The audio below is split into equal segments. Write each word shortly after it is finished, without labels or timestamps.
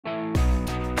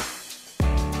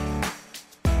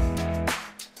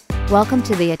Welcome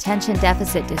to the Attention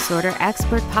Deficit Disorder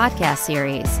Expert Podcast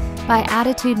Series by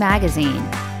Attitude Magazine.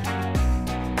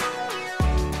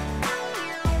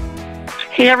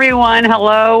 Hey everyone,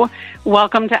 hello.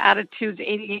 Welcome to Attitude's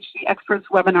ADHD Experts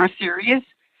webinar series.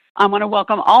 I want to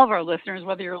welcome all of our listeners,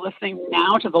 whether you're listening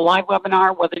now to the live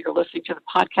webinar, whether you're listening to the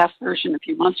podcast version a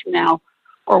few months from now,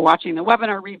 or watching the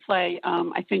webinar replay.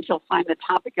 I think you'll find the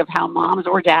topic of how moms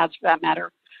or dads, for that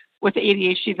matter, with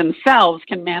ADHD themselves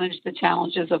can manage the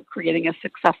challenges of creating a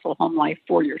successful home life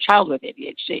for your child with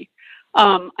ADHD.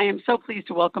 I am so pleased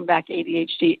to welcome back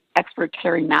ADHD expert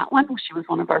Terry Matlen. She was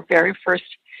one of our very first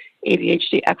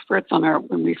ADHD experts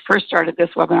when we first started this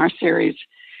webinar series.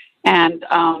 And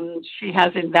she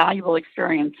has invaluable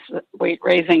experience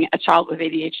raising a child with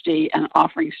ADHD and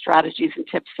offering strategies and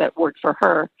tips that work for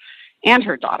her and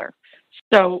her daughter.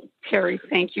 So, Terry,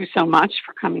 thank you so much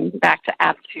for coming back to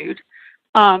Attitude.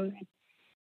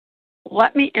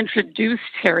 Let me introduce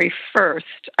Terry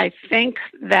first. I think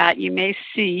that you may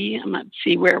see, I'm going to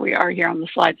see where we are here on the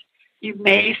slides. You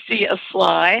may see a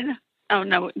slide. Oh,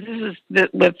 no, this is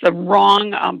with the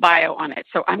wrong bio on it.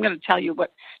 So I'm going to tell you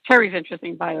what Terry's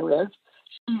interesting bio is.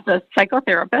 She's a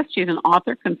psychotherapist. She's an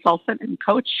author, consultant, and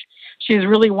coach. She's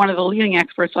really one of the leading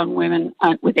experts on women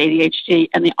with ADHD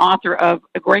and the author of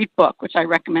a great book, which I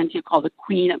recommend to you, called The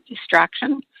Queen of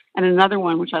Distraction, and another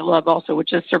one, which I love also,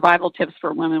 which is Survival Tips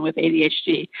for Women with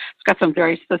ADHD. It's got some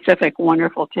very specific,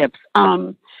 wonderful tips.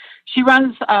 She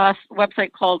runs a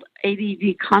website called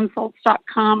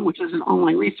addconsults.com, which is an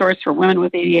online resource for women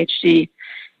with ADHD,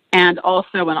 and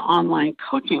also an online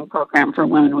coaching program for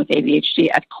women with ADHD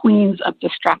at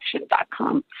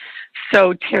queensofdistraction.com.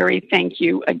 So, Terry, thank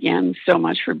you again so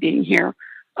much for being here.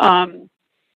 One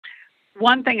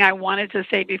thing I wanted to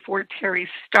say before Terry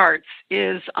starts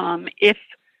is if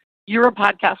you're a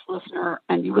podcast listener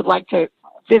and you would like to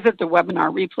visit the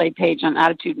webinar replay page on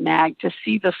Attitude Mag to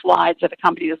see the slides that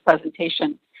accompany this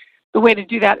presentation, the way to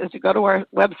do that is to go to our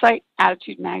website,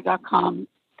 attitudemag.com,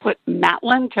 put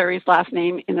Matlen, Terry's last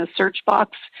name, in the search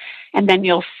box, and then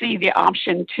you'll see the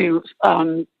option to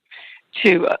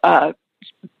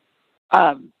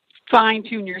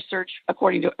fine-tune your search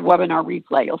according to webinar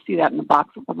replay. You'll see that in the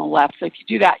box on the left. So if you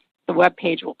do that, the web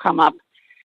page will come up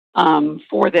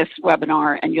for this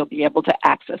webinar, and you'll be able to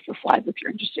access the slides if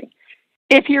you're interested.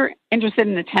 If you're interested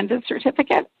in an attendance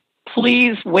certificate,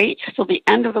 please wait till the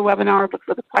end of the webinar. Look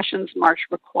for the questions marked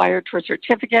required for a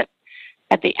certificate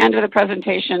at the end of the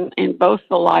presentation in both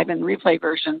the live and replay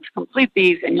versions. Complete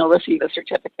these and you'll receive a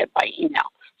certificate by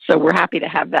email. So we're happy to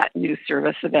have that new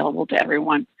service available to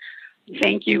everyone.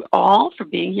 Thank you all for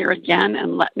being here again,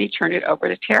 and let me turn it over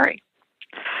to Terry.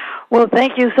 Well,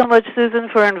 thank you so much, Susan,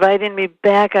 for inviting me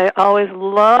back. I always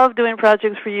love doing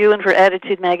projects for you and for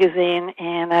Attitude Magazine,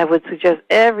 and I would suggest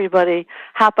everybody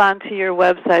hop onto your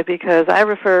website because I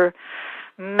refer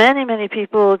many, many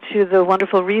people to the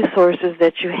wonderful resources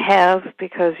that you have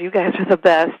because you guys are the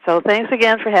best. So thanks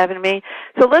again for having me.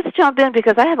 So let's jump in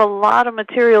because I have a lot of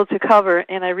material to cover,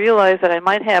 and I realize that I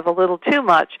might have a little too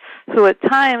much. So at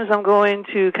times I'm going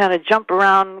to kind of jump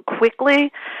around quickly.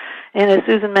 And as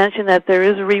Susan mentioned, that there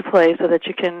is a replay so that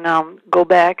you can go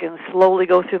back and slowly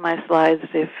go through my slides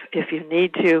if you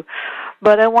need to.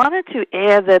 But I wanted to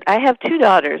add that I have two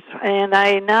daughters, and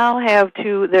I now have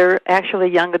two. They're actually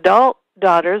young adult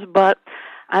daughters, but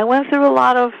I went through a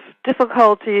lot of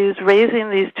difficulties raising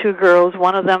these two girls,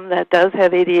 one of them that does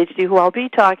have ADHD, who I'll be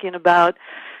talking about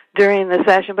during the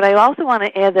session. But I also want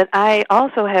to add that I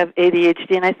also have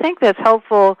ADHD, and I think that's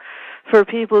helpful for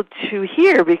people to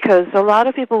hear because a lot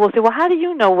of people will say, well, how do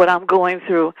you know what I'm going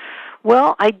through?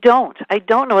 Well, I don't. I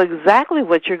don't know exactly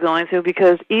what you're going through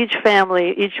because each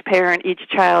family, each parent, each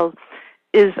child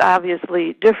is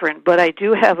obviously different. But I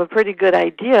do have a pretty good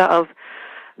idea of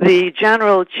the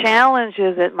general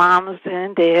challenges that moms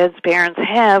and dads, parents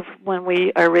have when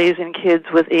we are raising kids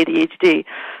with ADHD.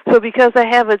 So because I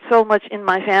have it so much in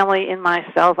my family, in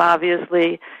myself,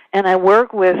 obviously, and I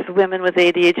work with women with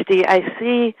ADHD, I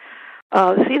see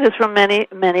this from many,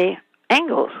 many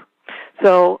angles.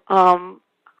 So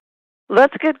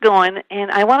let's get going.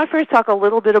 And I want to first talk a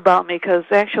little bit about me because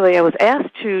actually I was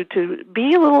asked to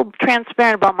be a little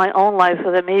transparent about my own life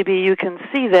so that maybe you can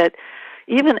see that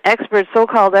even experts,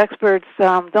 so-called experts,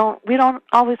 we don't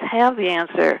always have the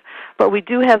answer, but we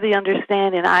do have the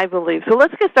understanding, I believe. So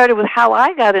let's get started with how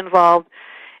I got involved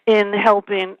in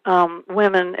helping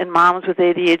women and moms with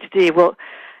ADHD. Well,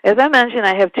 as I mentioned,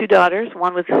 I have two daughters,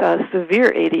 one with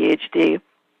severe ADHD.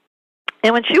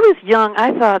 And when she was young,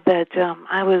 I thought that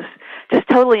I was just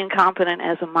totally incompetent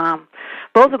as a mom.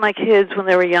 Both of my kids, when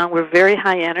they were young, were very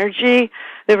high energy.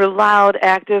 They were loud,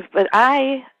 active, but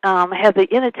I had the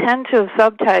inattentive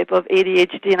subtype of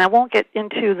ADHD, and I won't get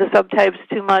into the subtypes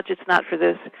too much. It's not for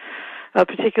this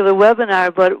particular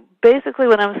webinar, but basically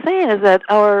what I'm saying is that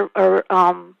our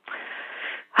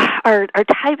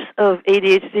types of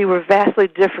ADHD were vastly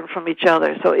different from each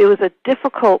other. So it was a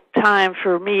difficult time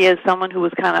for me as someone who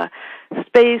was kind of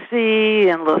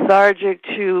spacey and lethargic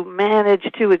to manage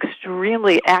two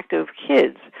extremely active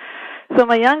kids. So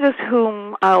my youngest,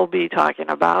 whom I'll be talking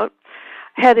about,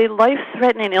 had a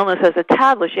life-threatening illness as a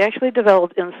toddler. She actually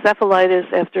developed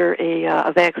encephalitis after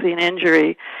a vaccine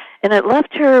injury, and it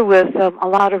left her with a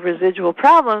lot of residual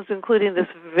problems, including this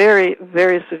very,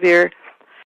 very severe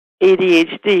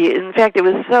ADHD. In fact, it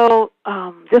was so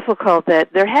difficult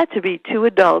that there had to be two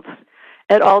adults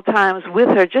at all times with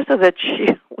her just so that she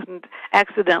wouldn't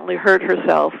accidentally hurt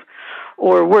herself,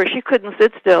 or worse, she couldn't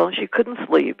sit still, she couldn't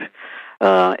sleep.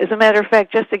 As a matter of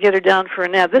fact, just to get her down for a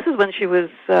nap, this is when she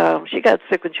got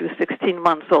sick when she was 16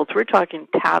 months old, so we're talking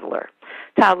toddler.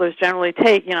 Toddlers generally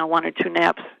take, 1 or 2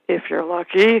 naps if you're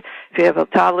lucky. If you have a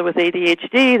toddler with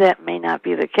ADHD, that may not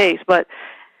be the case, but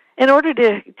in order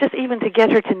to just even to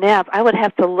get her to nap, I would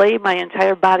have to lay my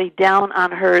entire body down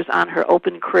on hers on her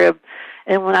open crib,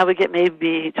 and when I would get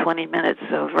maybe 20 minutes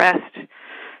of rest.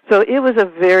 So it was a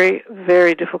very,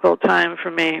 very difficult time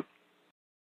for me.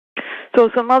 So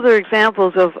some other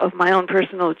examples of my own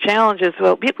personal challenges.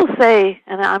 Well, people say,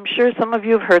 and I'm sure some of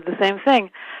you have heard the same thing,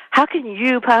 how can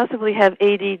you possibly have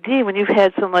ADD when you've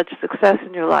had so much success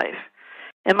in your life?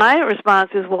 And my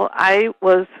response is, well, I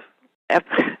was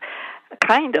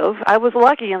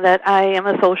lucky in that I am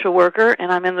a social worker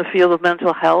and I'm in the field of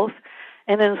mental health.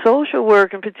 And in social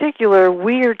work in particular,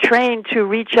 we are trained to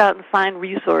reach out and find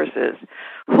resources.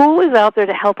 Who is out there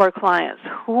to help our clients?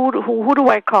 Who do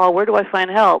I call? Where do I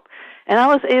find help? And I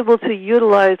was able to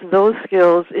utilize those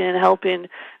skills in helping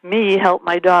me help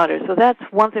my daughter. So that's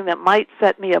one thing that might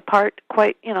set me apart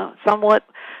quite, somewhat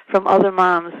from other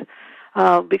moms,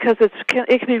 because it can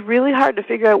be really hard to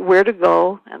figure out where to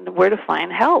go and where to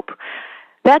find help.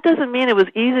 That doesn't mean it was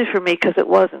easy for me, because it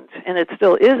wasn't, and it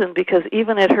still isn't, because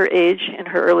even at her age, in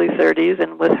her early 30s,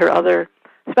 and with her other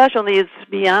special needs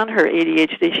beyond her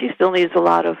ADHD, she still needs a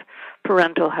lot of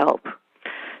parental help.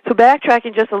 So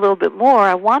backtracking just a little bit more,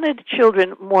 I wanted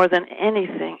children more than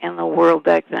anything in the world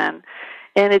back then,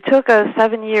 and it took us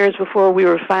 7 years before we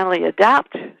were finally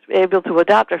able to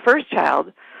adopt our first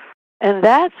child, and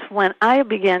that's when I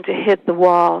began to hit the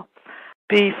wall.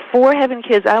 Before having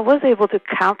kids, I was able to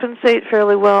compensate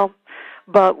fairly well,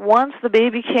 but once the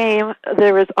baby came,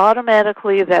 there is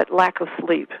automatically that lack of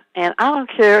sleep. And I don't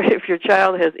care if your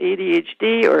child has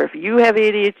ADHD or if you have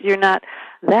ADHD or not,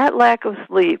 that lack of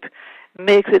sleep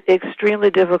makes it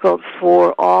extremely difficult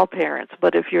for all parents.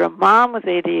 But if you're a mom with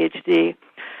ADHD,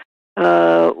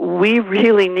 we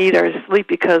really need our sleep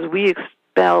because we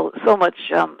expel so much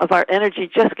of our energy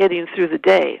just getting through the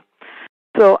day.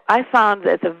 So I found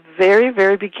that at the very,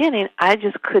 very beginning, I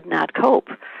just could not cope.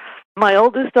 My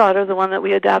oldest daughter, the one that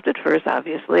we adopted first,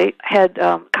 obviously, had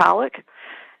colic,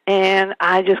 and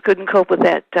I just couldn't cope with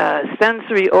that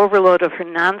sensory overload of her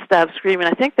nonstop screaming.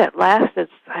 I think that lasted,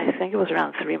 it was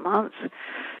around 3 months.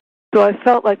 So I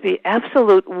felt like the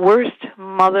absolute worst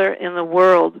mother in the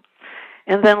world.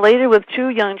 And then later with 2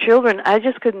 young children, I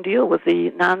just couldn't deal with the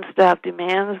nonstop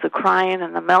demands, the crying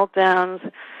and the meltdowns,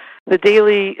 the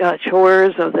daily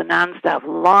chores of the nonstop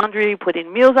laundry,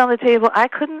 putting meals on the table. I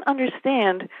couldn't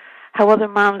understand how other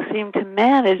moms seemed to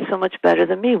manage so much better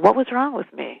than me. What was wrong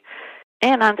with me?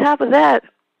 And on top of that,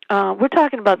 we're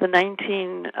talking about the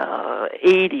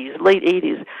 1980s, late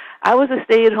 80s. I was a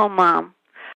stay-at-home mom.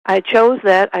 I chose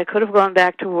that. I could have gone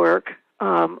back to work.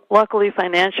 Luckily,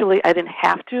 financially, I didn't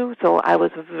have to, so I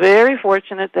was very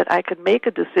fortunate that I could make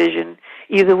a decision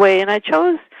either way, and I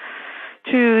chose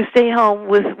to stay home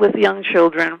with young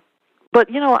children. But,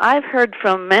 I've heard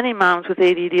from many moms with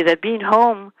ADD that being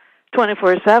home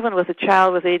 24/7 with a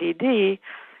child with ADD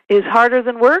is harder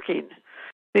than working,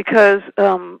 because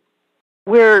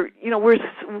we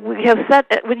have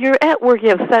set, when you're at work, you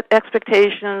have set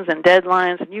expectations and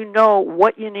deadlines, and you know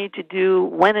what you need to do,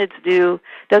 when it's due.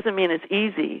 Doesn't mean it's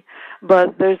easy,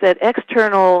 but there's that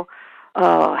external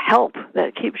help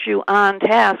that keeps you on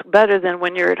task better than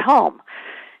when you're at home.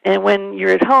 And when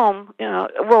you're at home,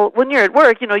 when you're at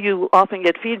work, you often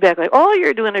get feedback like, oh,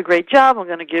 you're doing a great job, I'm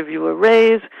going to give you a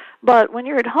raise. But when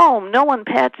you're at home, no one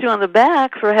pats you on the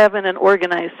back for having an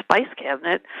organized spice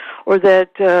cabinet, or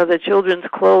that the children's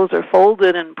clothes are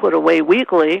folded and put away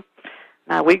weekly.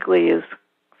 Now, weekly is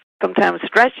sometimes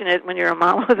stretching it when you're a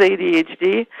mom with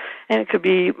ADHD, and it could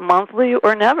be monthly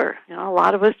or never. You know, a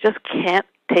lot of us just can't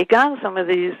take on some of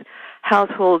these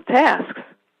household tasks.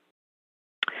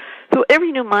 So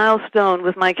every new milestone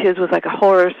with my kids was like a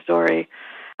horror story.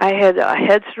 I had a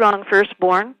headstrong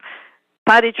firstborn.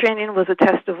 Potty training was a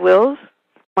test of wills.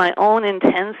 My own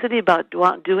intensity about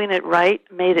doing it right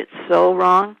made it so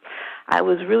wrong. I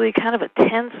was really kind of a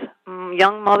tense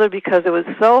young mother because it was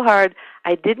so hard.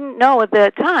 I didn't know at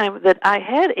that time that I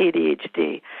had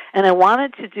ADHD, and I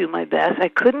wanted to do my best. I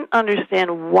couldn't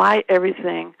understand why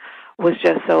everything was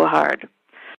just so hard.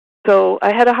 So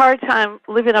I had a hard time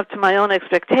living up to my own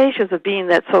expectations of being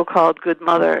that so-called good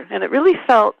mother, and it really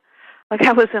felt like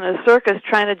I was in a circus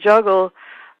trying to juggle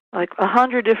like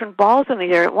 100 different balls in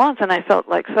the air at once, and I felt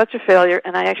like such a failure,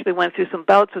 and I actually went through some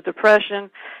bouts of depression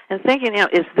and thinking, you know,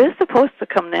 is this supposed to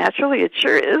come naturally? It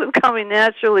sure isn't coming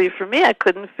naturally for me. I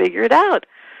couldn't figure it out.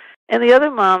 And the other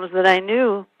moms that I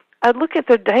knew, I'd look at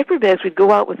their diaper bags. We'd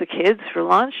go out with the kids for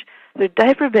lunch. Their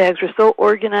diaper bags were so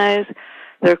organized.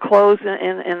 Their clothes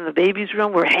in the baby's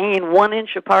room were hanging 1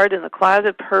 inch apart in the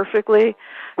closet perfectly.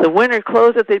 The winter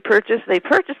clothes that they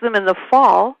purchased them in the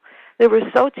fall. They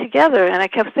were so together, and I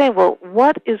kept saying, well,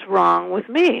 what is wrong with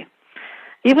me?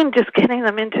 Even just getting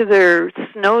them into their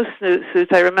snow suits,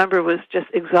 I remember, was just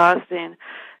exhausting.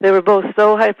 They were both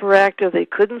so hyperactive, they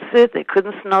couldn't sit, they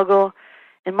couldn't snuggle.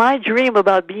 And my dream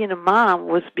about being a mom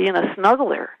was being a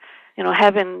snuggler, you know,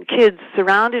 having kids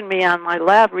surrounding me on my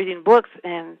lap reading books,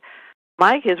 and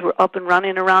my kids were up and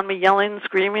running around me, yelling,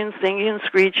 screaming, singing,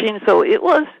 screeching. So it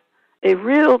was a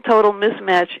real total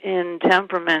mismatch in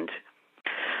temperament.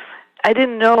 I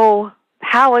didn't know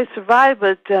how I survived,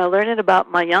 but learning about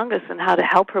my youngest and how to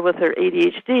help her with her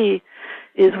ADHD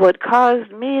is what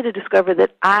caused me to discover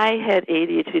that I had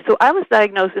ADHD. So I was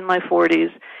diagnosed in my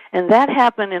 40s, and that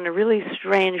happened in a really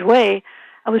strange way.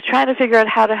 I was trying to figure out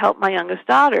how to help my youngest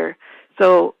daughter.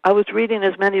 So I was reading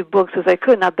as many books as I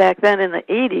could. Now, back then in the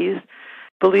 80s,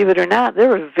 believe it or not, there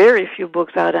were very few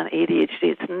books out on ADHD.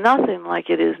 It's nothing like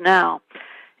it is now.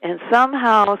 And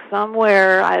somehow,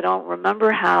 somewhere, I don't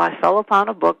remember how, I fell upon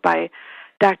a book by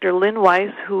Dr. Lynn Weiss,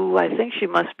 who I think she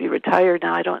must be retired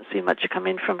now. I don't see much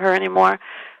coming from her anymore.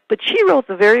 But she wrote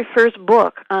the very first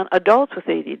book on adults with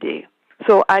ADD.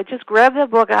 So I just grabbed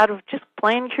that book out of just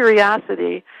plain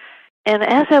curiosity. And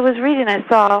as I was reading, I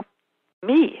saw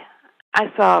me.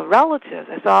 I saw relatives.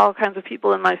 I saw all kinds of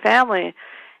people in my family.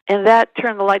 And that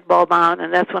turned the light bulb on,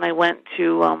 and that's when I went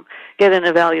to get an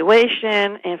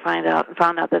evaluation and found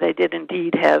out that I did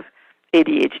indeed have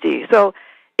ADHD. So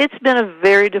it's been a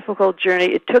very difficult journey.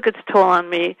 It took its toll on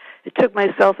me. It took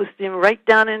my self-esteem right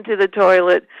down into the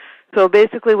toilet. So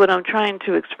basically what I'm trying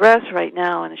to express right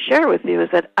now and share with you is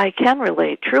that I can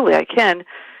relate, truly I can,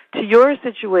 to your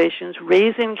situations,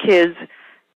 raising kids,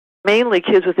 mainly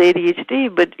kids with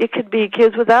ADHD, but it could be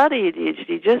kids without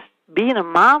ADHD. Just being a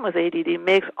mom with ADD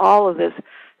makes all of this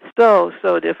so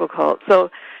difficult.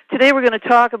 So today we're going to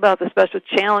talk about the special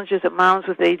challenges that moms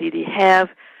with ADD have,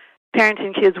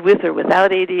 parenting kids with or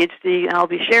without ADHD, and I'll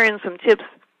be sharing some tips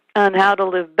on how to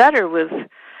live better with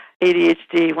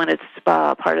ADHD when it's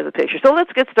part of the picture. So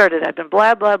let's get started. I've been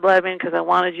blabbing because I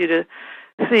wanted you to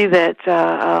see that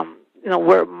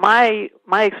where my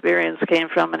experience came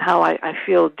from and how I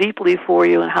feel deeply for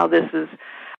you and how this has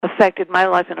affected my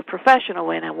life in a professional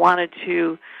way, and I wanted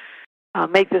to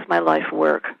make this my life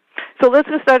work. So let's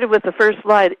get started with the first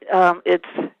slide. It's,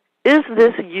 is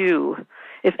this you?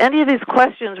 If any of these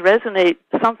questions resonate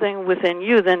something within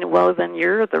you, then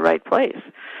you're at the right place.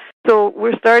 So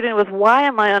we're starting with, why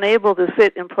am I unable to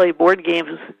sit and play board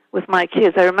games with my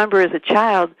kids? I remember as a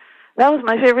child, that was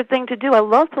my favorite thing to do. I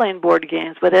love playing board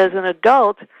games, but as an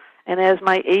adult, and as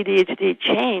my ADHD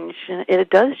changed, and it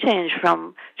does change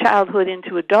from childhood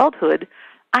into adulthood,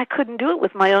 I couldn't do it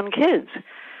with my own kids.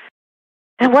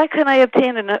 And why couldn't I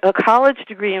obtain a college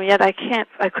degree, and yet I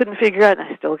couldn't figure out, and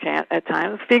I still can't at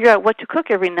times, figure out what to cook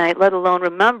every night, let alone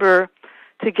remember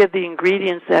to get the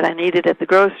ingredients that I needed at the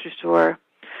grocery store.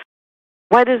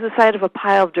 Why does the sight of a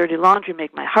pile of dirty laundry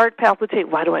make my heart palpitate?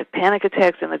 Why do I have panic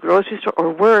attacks in the grocery store? Or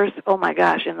worse, oh my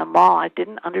gosh, in the mall. I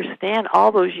didn't understand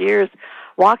all those years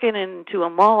walking into a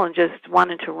mall and just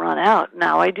wanting to run out.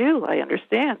 Now I do. I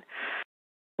understand.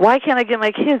 Why can't I get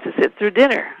my kids to sit through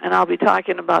dinner? And I'll be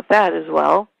talking about that as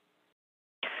well.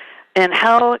 And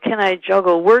how can I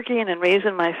juggle working and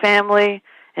raising my family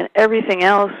and everything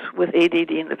else with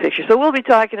ADD in the picture? So we'll be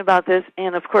talking about this,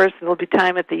 and of course there'll be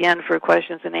time at the end for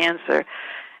questions and answer.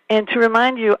 And to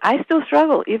remind you, I still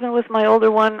struggle, even with my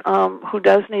older one who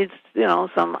does need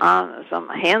some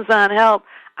hands-on help.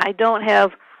 I don't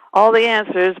have all the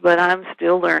answers, but I'm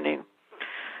still learning.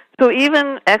 So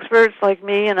even experts like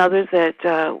me and others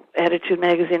that Attitude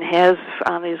Magazine has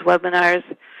on these webinars,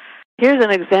 here's an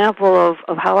example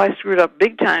of how I screwed up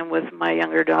big time with my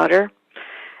younger daughter.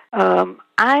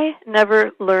 I never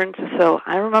learned to sew.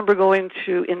 I remember going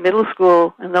in middle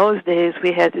school, in those days,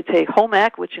 we had to take home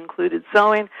ec, which included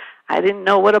sewing. I didn't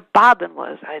know what a bobbin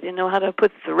was. I didn't know how to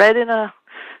put thread in a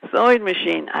sewing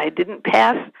machine. I didn't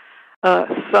pass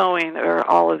sewing or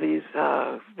all of these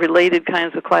related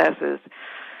kinds of classes.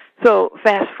 So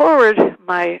fast forward,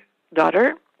 my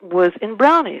daughter was in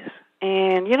brownies.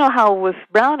 And you know how with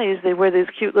brownies, they wear these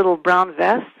cute little brown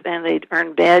vests and they'd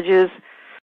earn badges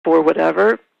for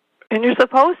whatever. And you're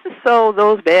supposed to sew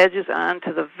those badges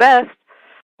onto the vest.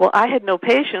 Well, I had no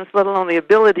patience, let alone the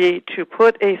ability to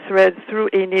put a thread through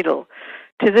a needle.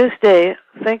 To this day,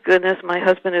 thank goodness, my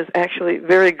husband is actually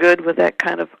very good with that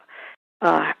kind of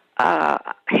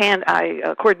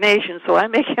hand-eye coordination, so I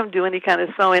make him do any kind of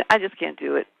sewing. I just can't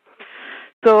do it.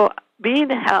 So being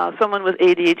someone with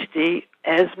ADHD,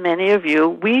 as many of you,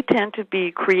 we tend to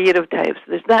be creative types.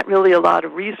 There's not really a lot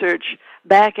of research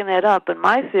backing that up, and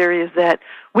my theory is that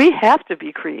we have to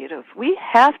be creative. We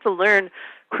have to learn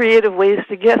creative ways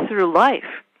to get through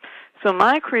life. So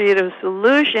my creative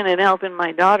solution in helping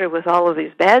my daughter with all of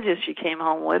these badges she came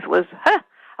home with was,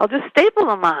 I'll just staple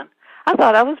them on. I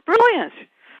thought I was brilliant.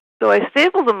 So I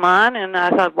stapled them on, and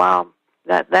I thought, wow,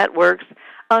 that works.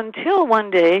 Until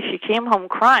one day she came home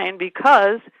crying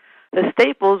because the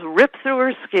staples ripped through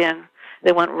her skin.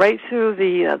 They went right through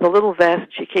the little vest.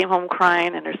 She came home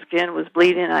crying, and her skin was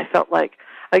bleeding. And I felt like,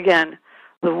 again,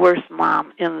 the worst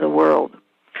mom in the world.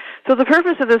 So the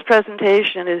purpose of this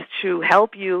presentation is to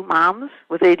help you, moms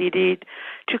with ADD,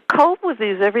 to cope with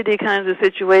these everyday kinds of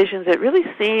situations that really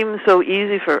seem so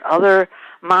easy for other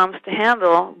moms to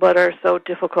handle, but are so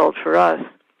difficult for us.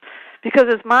 Because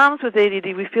as moms with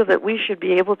ADD, we feel that we should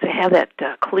be able to have that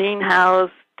clean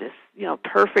house, this,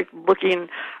 perfect-looking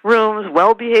rooms,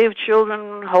 well-behaved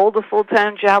children, hold a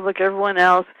full-time job like everyone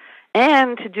else,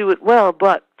 and to do it well.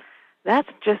 But that's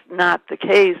just not the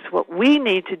case. What we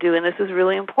need to do, and this is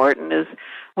really important, is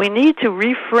we need to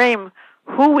reframe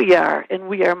who we are, and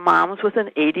we are moms with an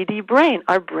ADD brain.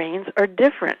 Our brains are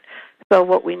different. So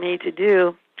what we need to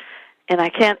do, and I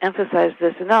can't emphasize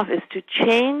this enough, is to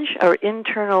change our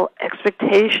internal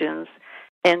expectations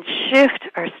and shift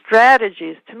our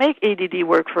strategies to make ADD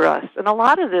work for us. And a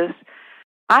lot of this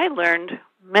I learned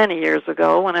many years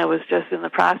ago when I was just in the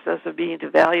process of being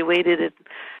evaluated and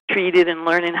treated and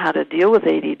learning how to deal with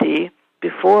ADD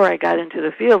before I got into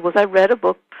the field. Was I read a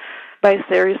book by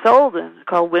Sari Solden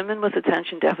called Women with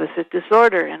Attention Deficit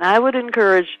Disorder. And I would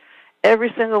encourage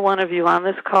every single one of you on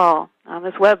this call, on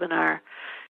this webinar,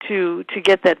 to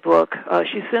get that book.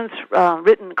 She's since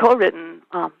co-written,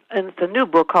 and it's a new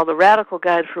book called The Radical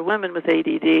Guide for Women with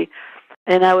ADD,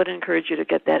 and I would encourage you to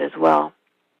get that as well.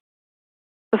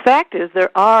 The fact is there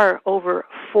are over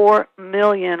 4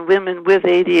 million women with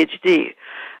ADHD.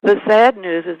 The sad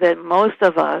news is that most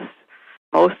of us,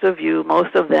 most of you,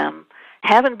 most of them,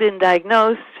 haven't been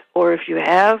diagnosed, or if you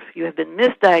have been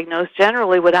misdiagnosed.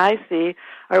 Generally what I see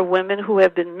are women who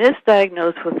have been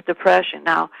misdiagnosed with depression.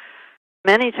 Now,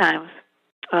 many times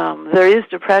there is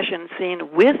depression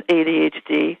seen with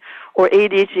ADHD, or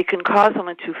ADHD can cause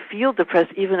someone to feel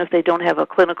depressed even if they don't have a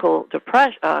clinical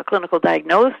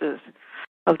diagnosis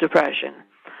of depression.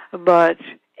 But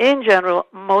in general,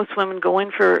 most women go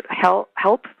in for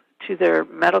help to their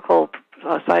medical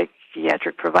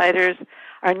psychiatric providers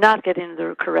are not getting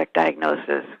the correct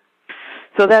diagnosis.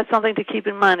 So that's something to keep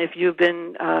in mind. If you've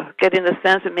been getting the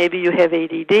sense that maybe you have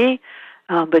ADD,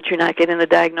 but you're not getting the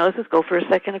diagnosis, go for a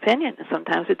second opinion. And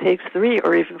sometimes it takes 3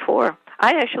 or even 4.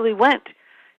 I actually went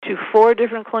to 4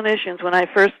 different clinicians when I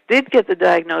first did get the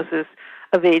diagnosis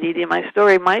of ADD. My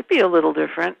story might be a little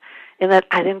different in that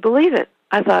I didn't believe it.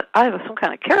 I thought, I have some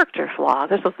kind of character flaw.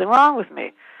 There's something wrong with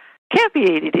me. Can't be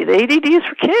ADD. The ADD is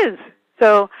for kids.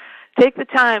 So take the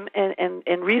time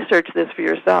and research this for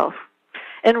yourself.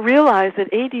 And realize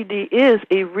that ADD is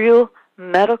a real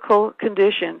medical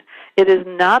condition. It is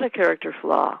not a character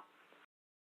flaw.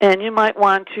 And you might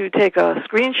want to take a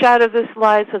screenshot of this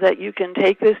slide so that you can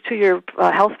take this to your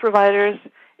health providers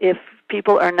if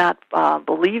people are not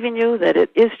believing you that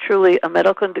it is truly a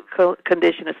medical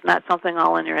condition. It's not something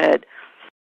all in your head.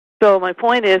 So my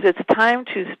point is it's time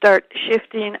to start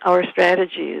shifting our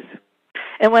strategies.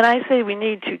 And when I say we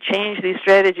need to change these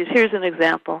strategies, here's an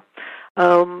example.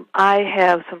 I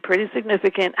have some pretty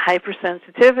significant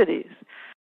hypersensitivities.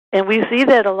 And we see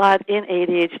that a lot in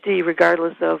ADHD,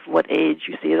 regardless of what age.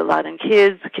 You see it a lot in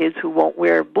kids who won't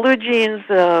wear blue jeans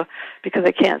because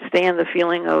they can't stand the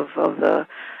feeling of the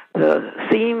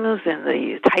seams and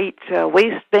the tight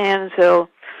waistband. So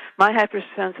my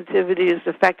hypersensitivity has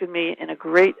affected me in a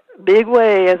great big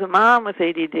way as a mom with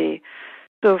ADD.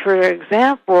 So, for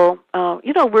example,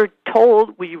 we're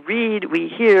told, we read, we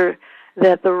hear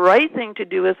that the right thing to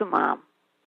do as a mom,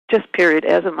 just period,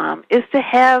 as a mom, is to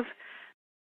have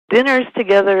dinners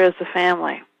together as a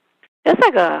family. It's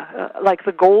like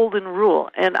the golden rule.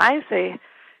 And I say,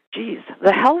 geez,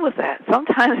 the hell with that.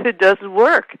 Sometimes it doesn't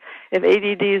work. If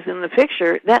ADD is in the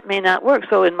picture, that may not work.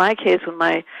 So in my case, when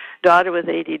my daughter with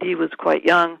ADD was quite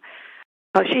young,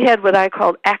 she had what I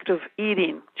called active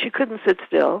eating. She couldn't sit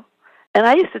still. And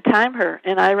I used to time her,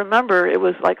 and I remember it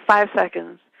was like 5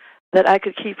 seconds that I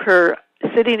could keep her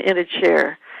sitting in a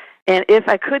chair. And if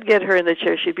I could get her in the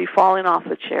chair, she'd be falling off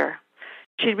the chair.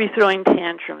 She'd be throwing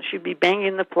tantrums. She'd be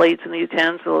banging the plates and the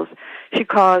utensils. She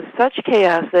caused such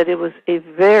chaos that it was a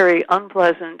very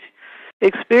unpleasant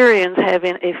experience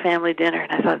having a family dinner.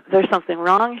 And I thought, there's something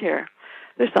wrong here.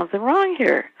 There's something wrong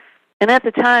here. And at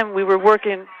the time, we were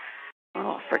working.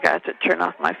 Oh, I forgot to turn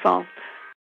off my phone.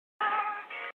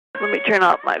 Let me turn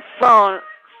off my phone.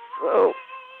 So,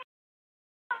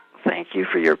 thank you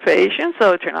for your patience.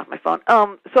 So, turn off my phone.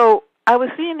 So I was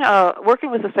working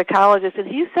with a psychologist, and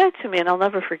he said to me, and I'll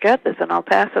never forget this, and I'll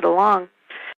pass it along.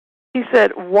 He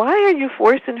said, why are you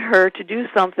forcing her to do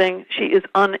something she is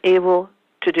unable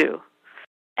to do?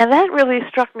 And that really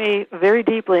struck me very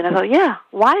deeply. And I thought, yeah,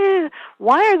 why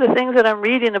are the things that I'm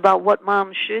reading about what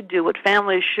moms should do, what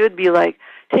families should be like,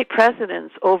 take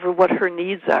precedence over what her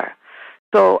needs are?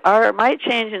 So my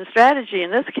change in strategy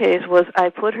in this case was I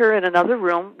put her in another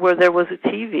room where there was a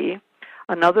TV,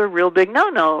 another real big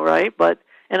no-no, right? But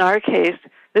in our case,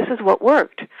 this is what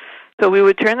worked. So we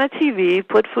would turn the TV,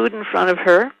 put food in front of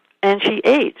her, and she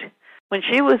ate. When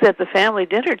she was at the family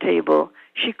dinner table,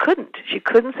 she couldn't. She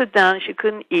couldn't sit down. She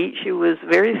couldn't eat. She was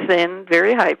very thin,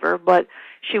 very hyper, but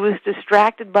she was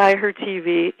distracted by her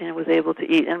TV and was able to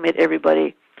eat and made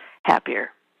everybody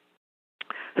happier.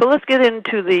 So let's get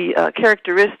into the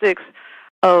characteristics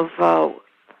of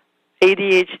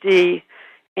ADHD.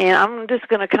 And I'm just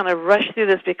going to kind of rush through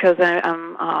this because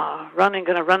I'm going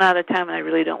to run out of time, and I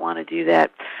really don't want to do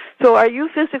that. So are you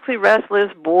physically restless,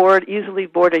 bored, easily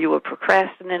bored? Are you a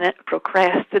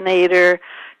procrastinator,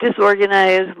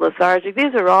 disorganized, lethargic?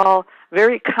 These are all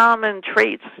very common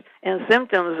traits and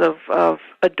symptoms of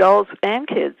adults and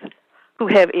kids who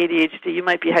have ADHD. You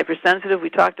might be hypersensitive. We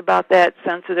talked about that,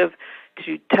 sensitive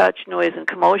to touch, noise, and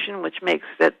commotion, which makes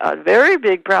it a very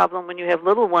big problem when you have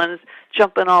little ones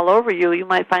jumping all over you. You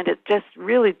might find it just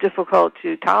really difficult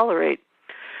to tolerate.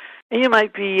 And you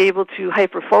might be able to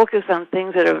hyper-focus on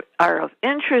things that are of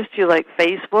interest to you, like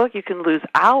Facebook. You can lose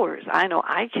hours. I know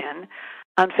I can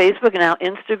on Facebook. And now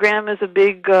Instagram is a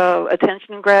big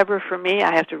attention grabber for me.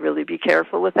 I have to really be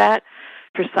careful with that.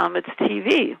 For some, it's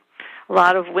TV. A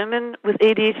lot of women with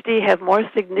ADHD have more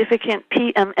significant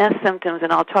PMS symptoms,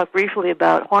 and I'll talk briefly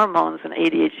about hormones and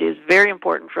ADHD. It's very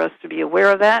important for us to be aware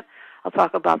of that. I'll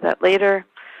talk about that later.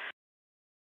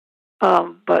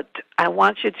 But I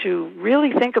want you to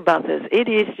really think about this.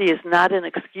 ADHD is not an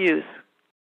excuse.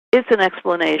 It's an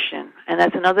explanation, and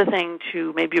that's another thing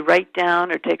to maybe write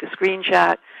down or take a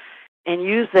screenshot and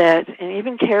use that and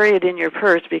even carry it in your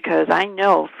purse, because I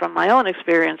know from my own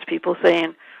experience people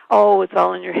saying, oh, it's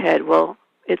all in your head. Well,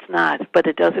 it's not, but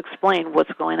it does explain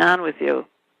what's going on with you.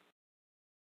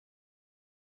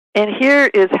 And here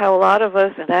is how a lot of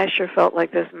us, and I sure felt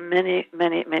like this many,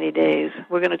 many, many days,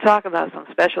 we're going to talk about some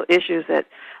special issues that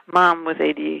mom with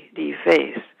ADD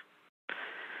face.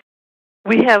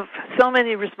 We have so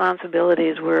many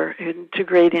responsibilities. We're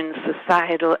integrating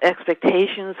societal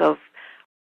expectations of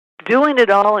doing it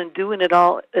all and doing it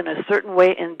all in a certain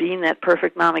way and being that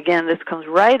perfect mom. Again, this comes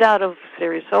right out of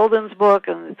Sari Solden's book,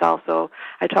 and it's also,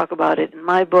 I talk about it in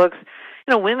my books.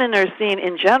 You know, women are seen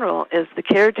in general as the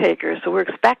caretakers, so we're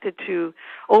expected to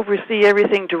oversee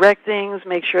everything, direct things,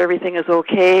 make sure everything is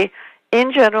okay.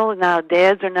 In general, now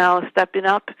dads are now stepping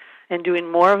up and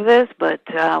doing more of this, but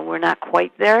we're not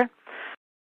quite there.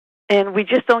 And we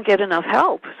just don't get enough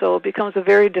help, so it becomes a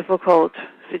very difficult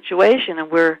situation,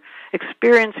 and we're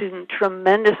experiencing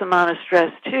tremendous amount of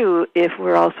stress, too, if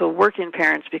we're also working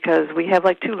parents, because we have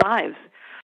like two lives,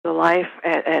 the life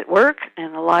at work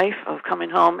and the life of coming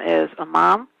home as a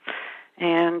mom.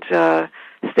 And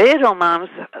stay-at-home moms,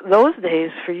 those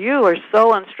days for you are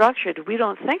so unstructured. We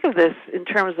don't think of this in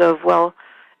terms of, well,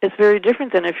 it's very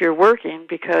different than if you're working,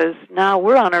 because now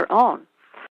we're on our own.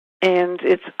 And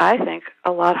it's, I think,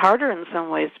 a lot harder in some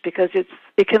ways, because it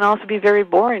can also be very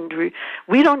boring.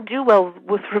 We don't do well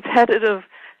with repetitive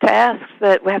tasks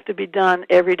that have to be done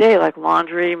every day, like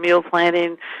laundry, meal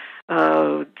planning,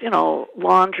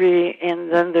 laundry,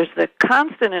 and then there's the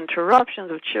constant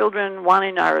interruptions of children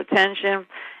wanting our attention,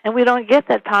 and we don't get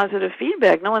that positive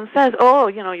feedback. No one says, oh,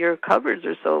 your cupboards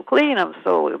are so clean, I'm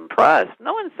so impressed.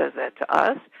 No one says that to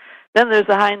us. Then there's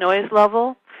the high noise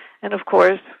level, and of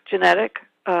course, genetics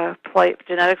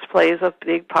plays a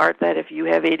big part, that if you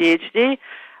have ADHD,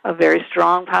 a very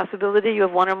strong possibility you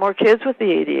have one or more kids with the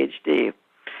ADHD.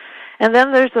 And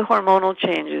then there's the hormonal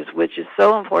changes, which is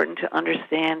so important to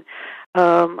understand.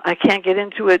 I can't get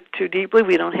into it too deeply.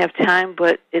 We don't have time,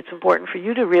 but it's important for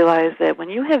you to realize that when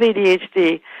you have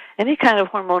ADHD, any kind of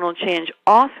hormonal change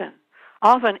often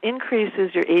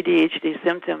increases your ADHD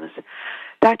symptoms.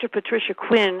 Dr. Patricia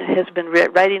Quinn has been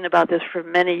writing about this for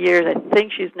many years. I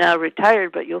think she's now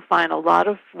retired, but you'll find a lot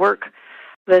of work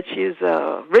that she's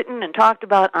written and talked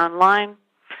about online.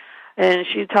 And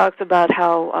she talks about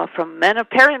how from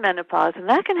perimenopause, and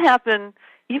that can happen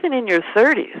even in your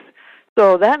 30s.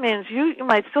 So that means you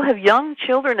might still have young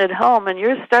children at home, and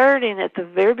you're starting at the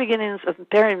very beginnings of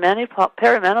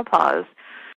perimenopause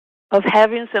of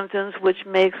having symptoms, which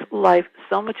makes life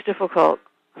so much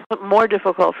more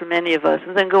difficult for many of us,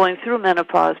 and then going through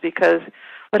menopause, because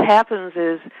what happens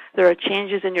is there are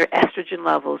changes in your estrogen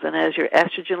levels, and as your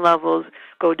estrogen levels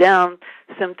go down,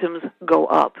 symptoms go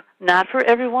up. Not for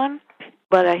everyone,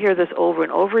 but I hear this over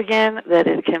and over again, that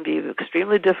it can be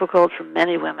extremely difficult for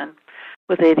many women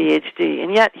with ADHD.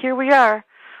 And yet, here we are.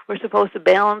 We're supposed to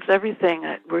balance everything.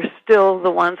 We're still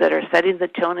the ones that are setting the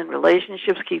tone in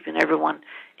relationships, keeping everyone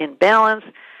in balance.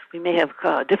 We may have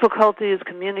difficulties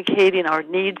communicating our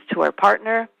needs to our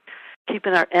partner,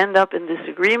 keeping our end up in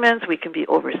disagreements. We can be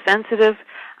oversensitive.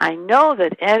 I know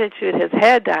that Attitude has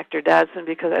had Dr. Dodson,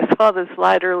 because I saw this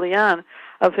slide early on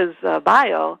of his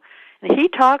bio, and he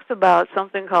talks about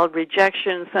something called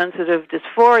rejection-sensitive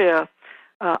dysphoria,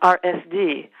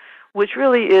 RSD, which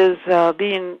really is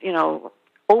being,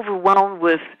 overwhelmed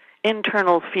with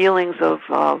internal feelings of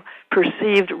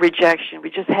perceived rejection. We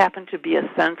just happen to be a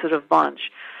sensitive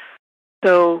bunch.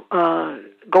 So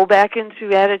go back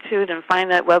into Attitude and find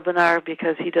that webinar,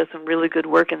 because he does some really good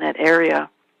work in that area.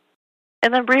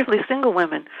 And then briefly, single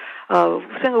women.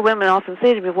 Single women often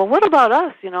say to me, well, what about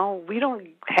us? We don't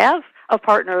have a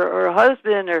partner or a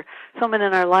husband or someone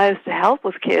in our lives to help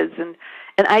with kids. And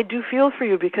I do feel for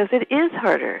you, because it is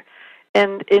harder.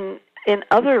 And in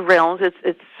other realms,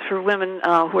 it's for women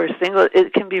who are single,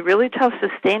 it can be really tough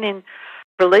sustaining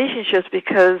relationships,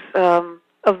 because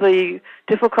of the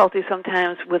difficulty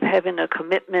sometimes with having a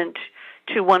commitment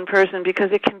to one person,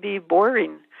 because it can be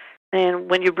boring. And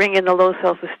when you bring in the low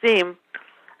self-esteem,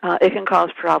 it can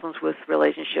cause problems with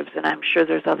relationships. And I'm sure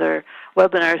there's other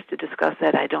webinars to discuss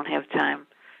that. I don't have time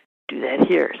to do that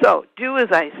here. So do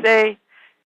as I say,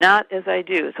 not as I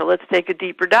do. So let's take a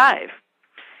deeper dive.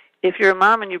 If you're a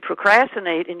mom and you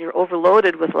procrastinate and you're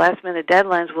overloaded with last-minute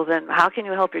deadlines, well, then how can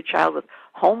you help your child with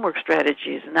homework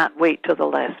strategies and not wait till the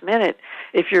last minute?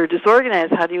 If you're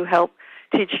disorganized, how do you help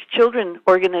teach children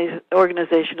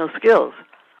organizational skills?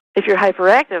 If you're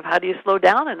hyperactive, how do you slow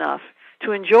down enough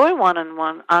to enjoy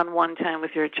one-on-one time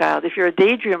with your child? If you're a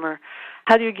daydreamer,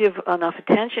 how do you give enough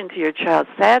attention to your child?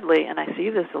 Sadly, and I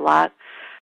see this a lot,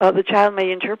 the child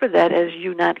may interpret that as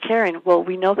you not caring. Well,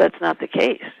 we know that's not the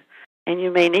case. And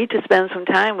you may need to spend some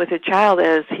time with your child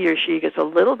as he or she gets a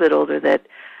little bit older, that,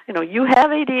 you have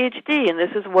ADHD, and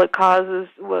this is what causes,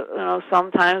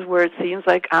 sometimes where it seems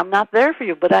like I'm not there for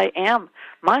you, but I am.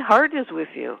 My heart is with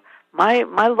you. My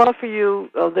love for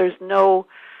you, there's no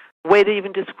way to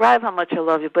even describe how much I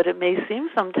love you, but it may seem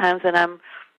sometimes that I'm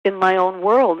in my own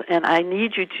world, and I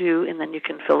need you to, and then you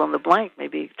can fill in the blank,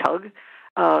 maybe tug,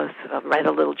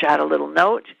 jot a little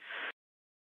note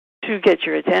to get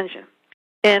your attention.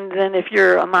 And then if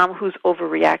you're a mom who's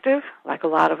overreactive, like a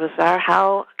lot of us are,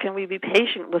 how can we be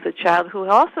patient with a child who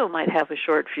also might have a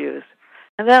short fuse?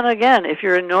 And then again, if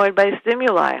you're annoyed by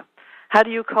stimuli, how do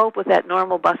you cope with that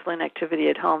normal bustling activity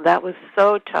at home? That was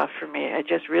so tough for me. I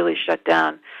just really shut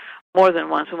down more than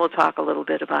once, and we'll talk a little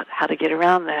bit about how to get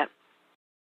around that.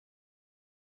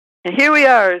 And here we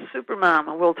are as Supermom,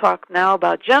 and we'll talk now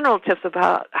about general tips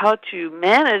about how to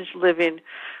manage living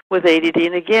with ADD.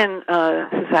 And again,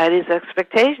 society's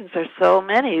expectations are so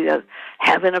many.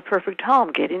 Having a perfect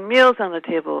home, getting meals on the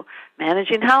table,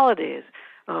 managing holidays,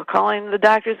 calling the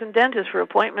doctors and dentists for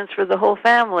appointments for the whole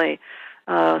family,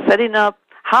 setting up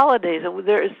holidays. And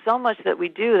there is so much that we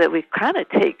do that we kind of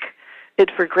take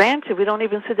it for granted. We don't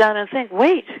even sit down and think,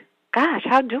 wait, gosh,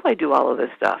 how do I do all of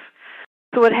this stuff?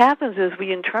 So what happens is we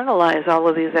internalize all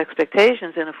of these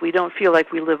expectations, and if we don't feel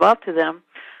like we live up to them,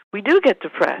 we do get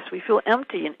depressed. We feel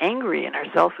empty and angry, and our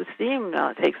self-esteem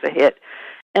takes a hit.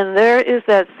 And there is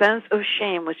that sense of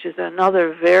shame, which is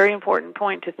another very important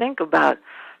point to think about,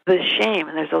 the shame.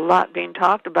 And there's a lot being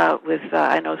talked about with,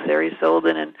 I know Sari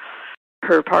Solden and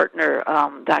her partner,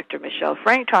 Dr. Michelle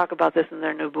Frank, talk about this in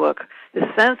their new book, the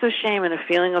sense of shame and a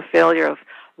feeling of failure of,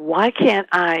 why can't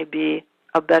I be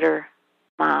a better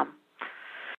mom?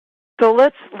 So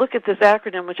let's look at this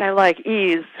acronym, which I like,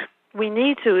 EASE. We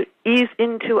need to ease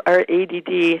into our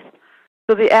ADD.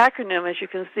 So the acronym, as you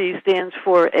can see, stands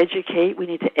for educate. We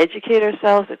need to educate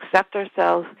ourselves, accept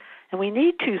ourselves, and we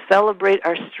need to celebrate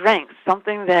our strengths,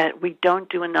 something that we don't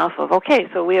do enough of. Okay,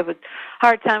 so we have a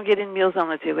hard time getting meals on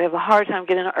the table. We have a hard time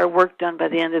getting our work done by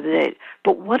the end of the day.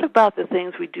 But what about the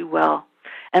things we do well?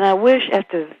 And I wish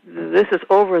after this is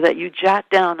over that you jot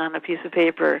down on a piece of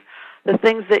paper the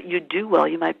things that you do well.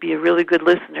 You might be a really good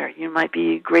listener. You might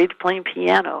be great playing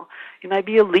piano. You might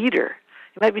be a leader.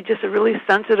 You might be just a really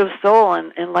sensitive soul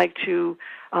and like to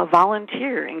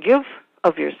volunteer and give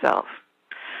of yourself.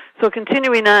 So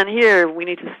continuing on here, we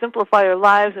need to simplify our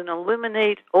lives and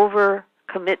eliminate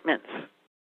over-commitments.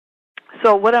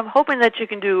 So what I'm hoping that you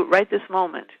can do right this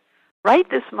moment,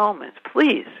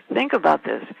 please think about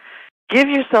this. Give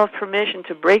yourself permission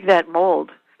to break that mold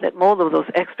of those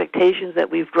expectations that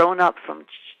we've grown up from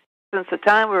since the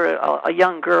time we were a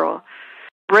young girl.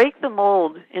 Break the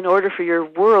mold in order for your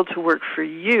world to work for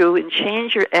you and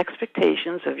change your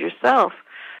expectations of yourself.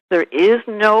 There is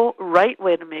no right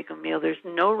way to make a meal. There's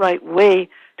no right way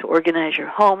to organize your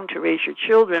home, to raise your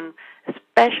children,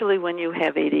 especially when you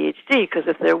have ADHD, because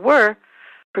if there were,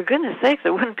 for goodness sakes,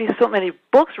 there wouldn't be so many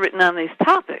books written on these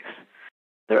topics.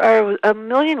 There are a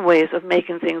million ways of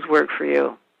making things work for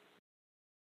you.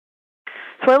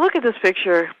 So I look at this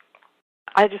picture.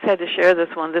 I just had to share this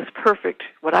one, this perfect,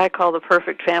 what I call the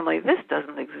perfect family. This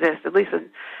doesn't exist, at least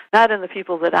not in the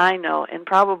people that I know, and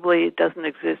probably it doesn't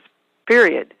exist,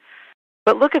 period.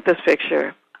 But look at this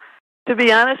picture. To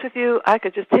be honest with you, I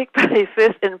could just take my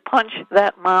fist and punch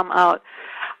that mom out.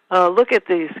 Look at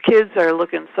these kids are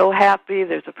looking so happy.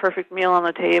 There's a perfect meal on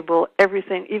the table,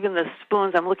 everything, even the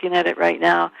spoons, I'm looking at it right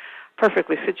now,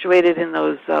 perfectly situated in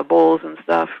those bowls and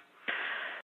stuff.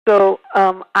 So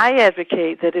I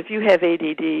advocate that if you have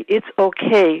ADD, it's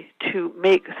okay to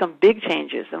make some big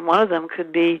changes, and one of them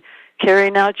could be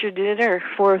carrying out your dinner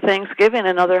for Thanksgiving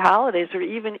and other holidays, or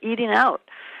even eating out.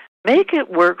 Make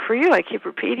it work for you. I keep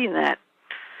repeating that.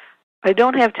 I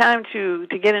don't have time to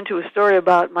get into a story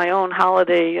about my own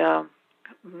holiday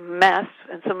mess,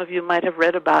 and some of you might have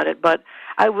read about it, but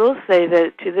I will say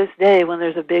that to this day, when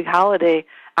there's a big holiday,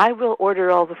 I will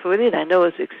order all the food in. I know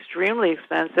it's extremely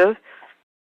expensive,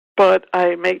 but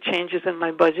I make changes in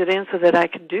my budgeting so that I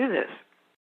can do this.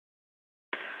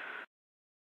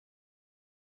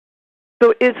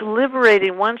 So it's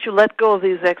liberating once you let go of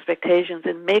these expectations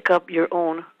and make up your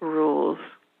own rules.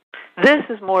 This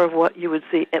is more of what you would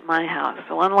see at my house.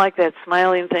 So unlike that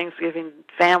smiling Thanksgiving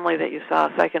family that you saw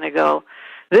a second ago,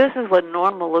 this is what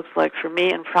normal looks like for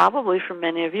me and probably for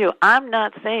many of you. I'm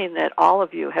not saying that all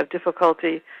of you have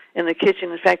difficulty in the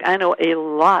kitchen. In fact, I know a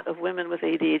lot of women with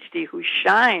ADHD who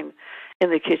shine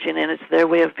in the kitchen, and it's their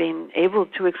way of being able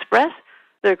to express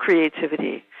their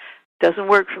creativity. Doesn't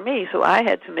work for me, so I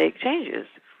had to make changes.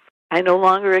 I no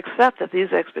longer accept that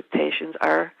these expectations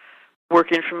are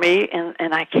working for me,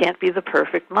 and I can't be the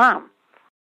perfect mom.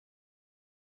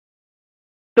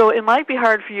 So it might be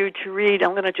hard for you to read.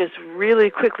 I'm going to just really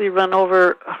quickly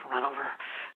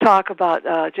talk about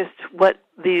just what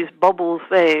these bubbles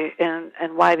say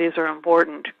and why these are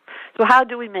important. So how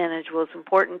do we manage? Well, it's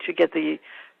important to get the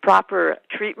proper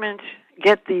treatment,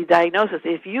 get the diagnosis.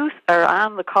 If you are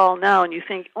on the call now and you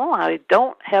think, oh, I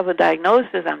don't have a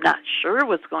diagnosis, I'm not sure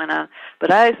what's going on,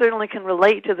 but I certainly can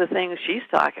relate to the things she's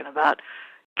talking about,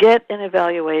 get an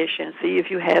evaluation, see if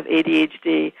you have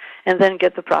ADHD, and then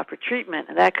get the proper treatment.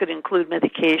 And that could include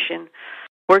medication,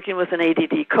 working with an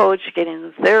ADD coach,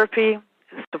 getting therapy,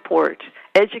 support.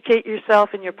 Educate yourself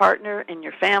and your partner and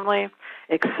your family.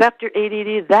 Accept your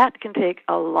ADD. That can take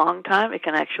a long time. It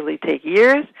can actually take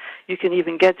years. You can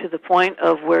even get to the point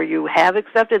of where you have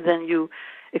accepted, then you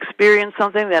experience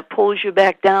something that pulls you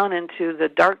back down into the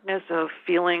darkness of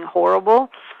feeling horrible,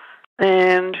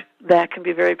 and that can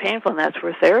be very painful, and that's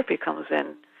where therapy comes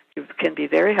in. It can be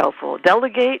very helpful.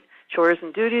 Delegate chores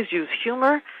and duties. Use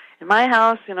humor. In my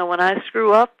house, when I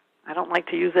screw up, I don't like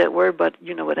to use that word, but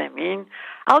you know what I mean.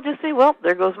 I'll just say, well,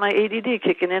 there goes my ADD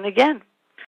kicking in again.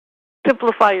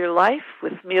 Simplify your life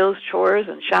with meals, chores,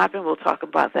 and shopping. We'll talk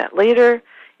about that later.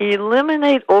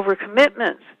 Eliminate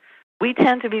overcommitments. We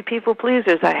tend to be people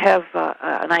pleasers. I have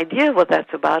an idea of what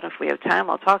that's about. If we have time,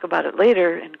 I'll talk about it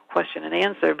later in question and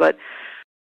answer. But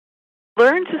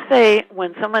Learn to say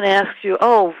when someone asks you,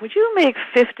 oh, would you make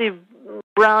 50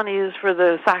 brownies for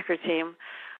the soccer team?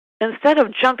 Instead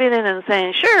of jumping in and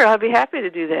saying, sure, I'll be happy to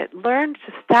do that, learn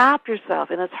to stop yourself.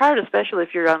 And it's hard, especially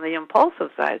if you're on the impulsive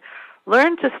side.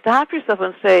 Learn to stop yourself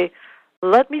and say,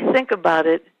 let me think about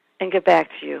it and get back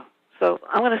to you. So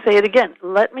I'm going to say it again.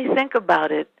 Let me think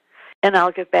about it, and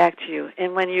I'll get back to you.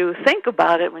 And when you think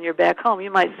about it, when you're back home,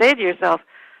 you might say to yourself,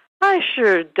 I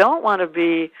sure don't want to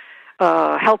be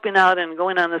helping out and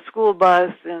going on the school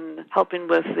bus and helping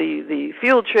with the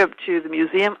field trip to the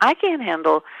museum. I can't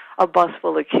handle a bus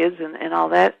full of kids and all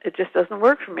that. It just doesn't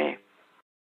work for me.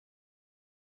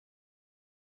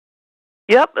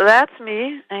 Yep, that's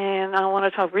me. And I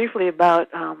want to talk briefly about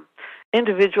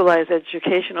individualized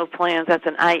educational plans. That's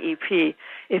an IEP.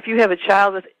 If you have a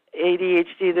child with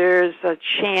ADHD, there's a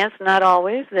chance, not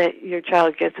always, that your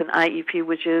child gets an IEP,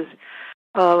 which is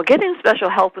getting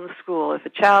special help in school. If a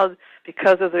child,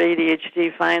 because of their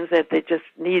ADHD, finds that they just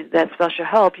need that special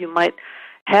help, you might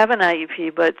have an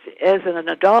IEP. But as an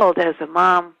adult, as a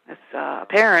mom, as a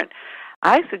parent,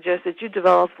 I suggest that you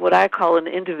develop what I call an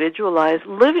individualized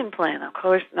living plan. Of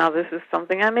course, now this is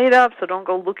something I made up, so don't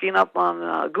go looking up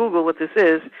on Google what this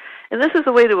is. And this is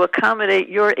a way to accommodate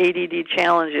your ADD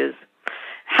challenges,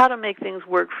 how to make things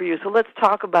work for you. So let's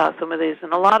talk about some of these,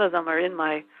 and a lot of them are in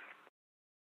my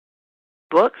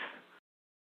books.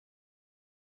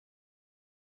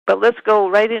 But let's go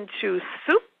right into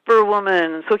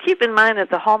Superwoman. So keep in mind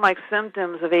that the hallmark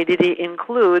symptoms of ADD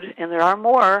include, and there are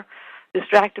more,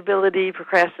 distractibility,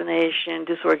 procrastination,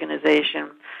 disorganization.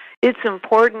 It's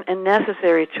important and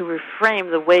necessary to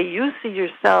reframe the way you see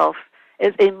yourself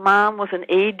as a mom with an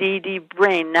ADD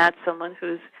brain, not someone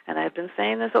who's, and I've been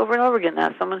saying this over and over again,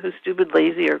 not someone who's stupid,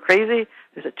 lazy, or crazy.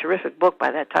 There's a terrific book by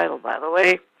that title, by the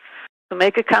way. So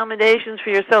make accommodations for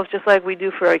yourself just like we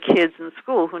do for our kids in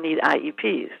school who need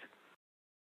IEPs.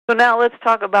 So now let's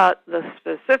talk about the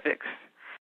specifics.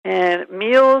 And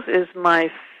meals is my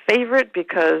favorite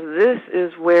because this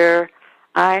is where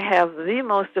I have the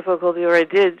most difficulty, or I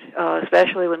did,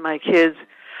 especially when my kids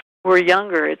were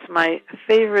younger. It's my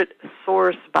favorite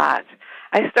sore spot.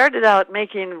 I started out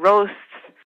making roasts.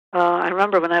 I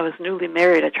remember when I was newly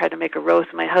married, I tried to make a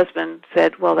roast. My husband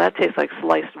said, well, that tastes like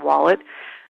sliced wallet.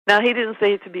 Now, he didn't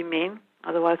say it to be mean.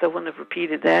 Otherwise, I wouldn't have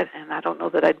repeated that, and I don't know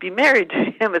that I'd be married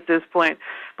to him at this point.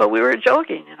 But we were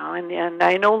joking, and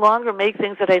I no longer make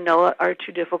things that I know are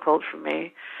too difficult for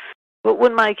me. But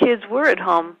when my kids were at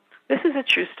home, this is a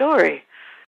true story.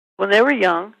 When they were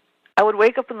young, I would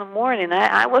wake up in the morning.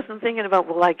 I wasn't thinking about,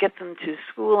 will I get them to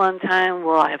school on time?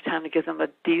 Will I have time to give them a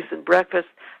decent breakfast?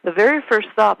 The very first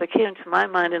thought that came to my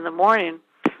mind in the morning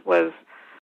was,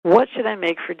 what should I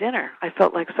make for dinner? I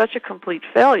felt like such a complete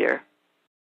failure.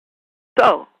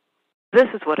 So, this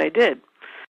is what I did.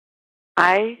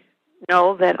 I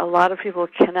know that a lot of people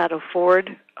cannot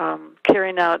afford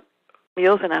carrying out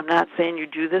meals, and I'm not saying you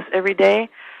do this every day,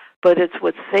 but it's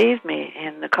what saved me.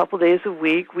 And a couple days a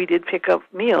week, we did pick up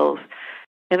meals.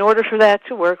 In order for that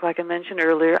to work, like I mentioned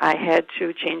earlier, I had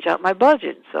to change out my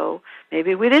budget. So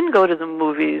maybe we didn't go to the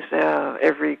movies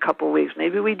every couple of weeks.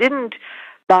 Maybe we didn't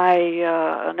buy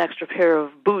an extra pair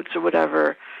of boots or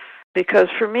whatever. Because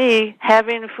for me,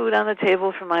 having food on the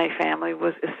table for my family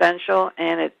was essential,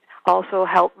 and it also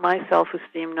helped my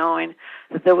self-esteem knowing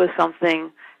that there was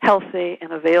something healthy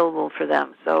and available for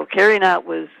them. So carrying out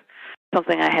was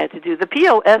something I had to do. The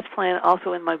POS plan,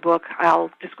 also in my book, I'll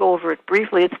just go over it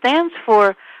briefly. It stands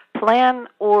for Plan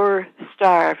or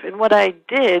Starve. And what I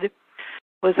did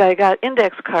was I got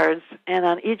index cards, and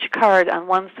on each card on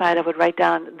one side I would write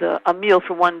down a meal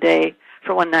for one day,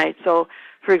 for one night. So,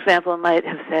 for example, it might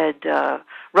have said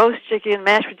roast chicken,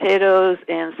 mashed potatoes,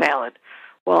 and salad.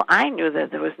 Well, I knew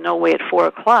that there was no way at 4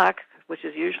 o'clock, which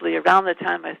is usually around the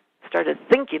time I started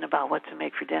thinking about what to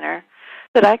make for dinner,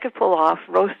 that I could pull off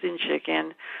roasting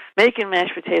chicken, making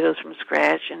mashed potatoes from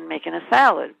scratch, and making a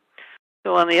salad.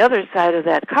 So on the other side of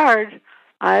that card,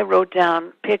 I wrote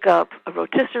down, pick up a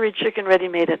rotisserie chicken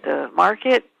ready-made at the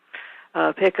market,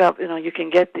 pick up, you can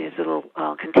get these little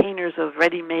containers of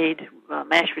ready-made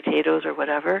mashed potatoes or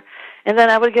whatever, and then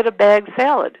I would get a bagged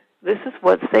salad. This is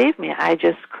what saved me. I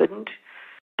just couldn't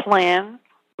plan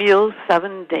meals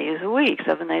 7 days a week,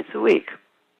 7 nights a week.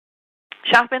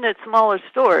 Shopping at smaller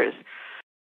stores.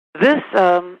 This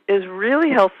is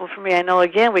really helpful for me. I know,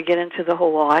 again, we get into the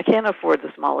whole, well, I can't afford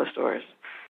the smaller stores.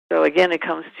 So, again, it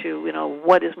comes to,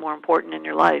 what is more important in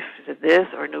your life? Is it this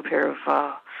or a new pair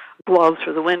of gloves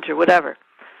for the winter, whatever?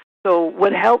 So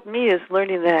what helped me is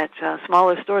learning that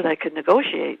smaller stores I could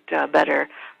negotiate better.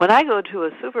 When I go to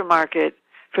a supermarket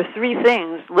for 3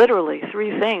 things, literally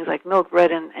 3 things, like milk,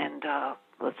 bread, and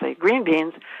let's say green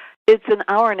beans, it's an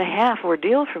hour and a half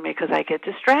ordeal for me because I get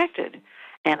distracted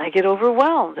and I get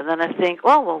overwhelmed. And then I think,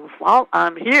 well, while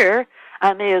I'm here,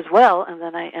 I may as well. And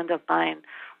then I end up buying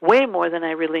way more than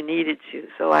I really needed to.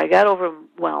 So I got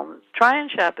overwhelmed. Try and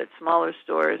shop at smaller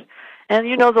stores. And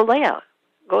you know the layout.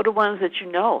 Go to ones that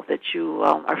you know, that you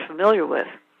are familiar with.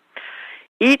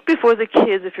 Eat before the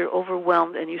kids if you're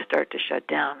overwhelmed and you start to shut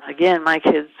down. Again, my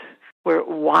kids were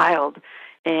wild,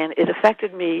 and it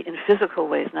affected me in physical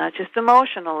ways, not just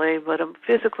emotionally, but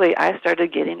physically. I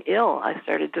started getting ill. I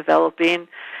started developing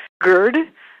GERD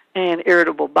and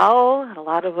irritable bowel, and a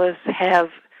lot of us have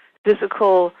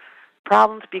physical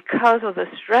problems because of the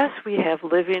stress we have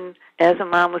living as a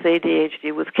mom with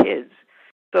ADHD with kids.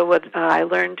 So what I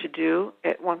learned to do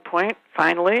at one point,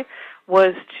 finally,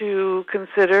 was to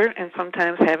consider and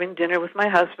sometimes having dinner with my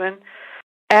husband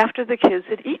after the kids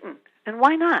had eaten. And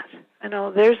why not? You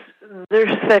know, there's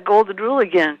that golden rule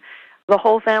again. The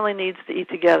whole family needs to eat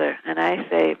together. And I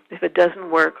say, if it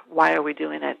doesn't work, why are we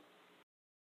doing it?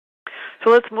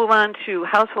 So let's move on to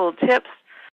household tips.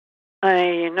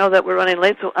 I know that we're running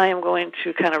late, so I am going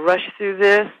to kind of rush through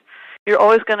this. You're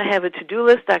always going to have a to-do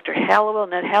list. Dr. Hallowell,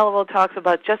 Ned Hallowell, talks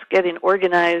about just getting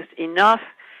organized enough,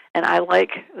 and I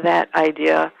like that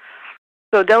idea.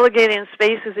 So delegating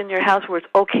spaces in your house where it's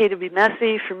okay to be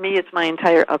messy. For me, it's my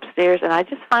entire upstairs, and I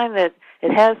just find that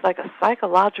it has like a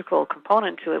psychological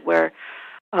component to it where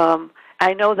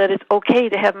I know that it's okay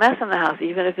to have mess in the house,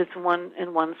 even if it's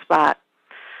in one spot.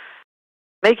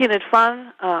 Making it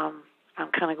fun. I'm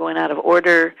kind of going out of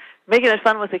order. Making it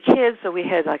fun with the kids, so we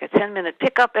had like a 10-minute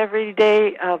pickup every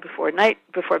day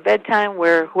before bedtime,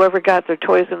 where whoever got their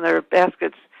toys in their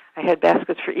baskets, I had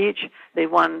baskets for each. They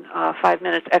won 5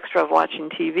 minutes extra of watching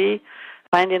TV.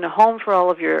 Finding a home for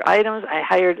all of your items. I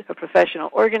hired a professional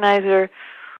organizer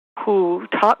who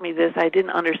taught me this. I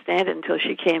didn't understand it until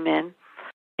she came in.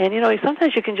 And, you know,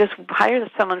 sometimes you can just hire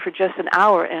someone for just an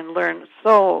hour and learn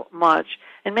so much.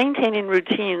 And maintaining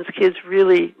routines, kids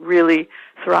really, really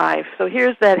thrive. So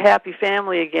here's that happy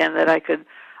family again that I could,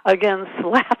 again,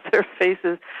 slap their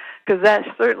faces, because that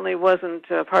certainly wasn't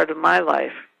part of my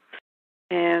life.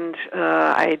 And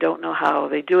I don't know how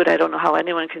they do it. I don't know how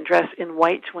anyone can dress in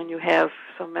white when you have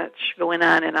so much going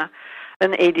on in an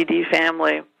ADD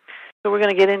family. So we're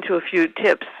going to get into a few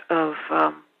tips of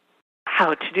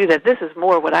how to do that. This is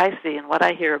more what I see and what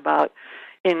I hear about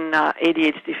in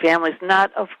ADHD families.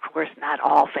 Of course, not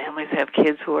all families have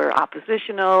kids who are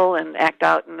oppositional and act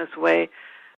out in this way,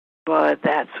 but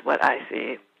that's what I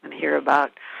see and hear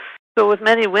about. So with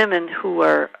many women who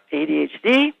are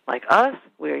ADHD, like us,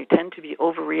 we tend to be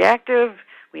overreactive.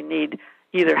 We need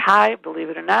either high, believe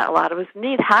it or not, a lot of us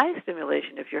need high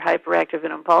stimulation. If you're hyperactive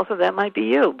and impulsive, that might be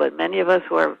you. But many of us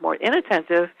who are more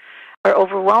inattentive are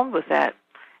overwhelmed with that.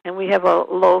 And we have a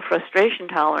low frustration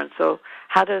tolerance. So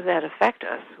how does that affect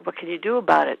us? What can you do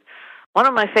about it? One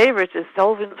of my favorites is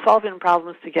solving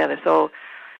problems together. So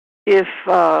if,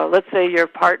 let's say, your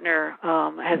partner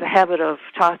has a habit of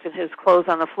tossing his clothes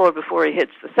on the floor before he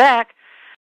hits the sack,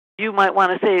 you might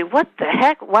want to say, what the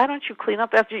heck? Why don't you clean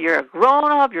up after you're a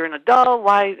grown-up, you're an adult?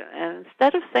 Why? And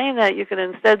instead of saying that, you can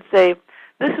instead say,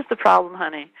 this is the problem,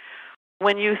 honey.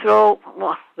 When you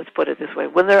let's put it this way.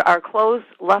 When there are clothes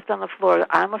left on the floor,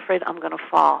 I'm afraid I'm going to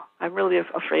fall. I'm really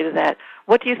afraid of that.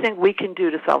 What do you think we can do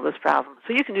to solve this problem?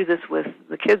 So you can do this with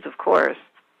the kids, of course.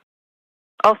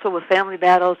 Also with family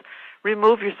battles,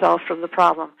 remove yourself from the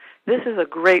problem. This is a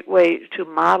great way to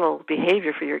model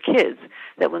behavior for your kids,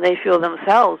 that when they feel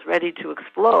themselves ready to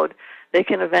explode, they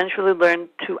can eventually learn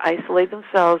to isolate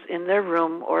themselves in their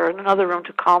room or in another room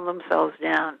to calm themselves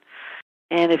down.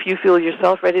 And if you feel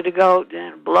yourself ready to go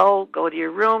to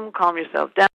your room, calm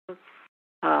yourself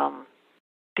down,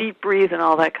 deep breathe and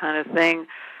all that kind of thing.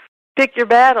 Pick your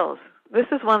battles. This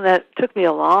is one that took me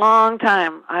a long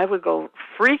time. I would go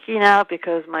freaking out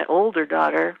because my older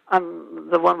daughter, I'm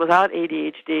the one without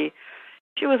ADHD,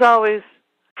 she was always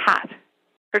hot.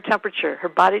 Her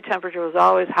body temperature was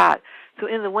always hot. So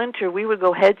in the winter, we would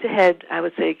go head to head. I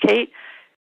would say, Kate,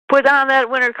 put on that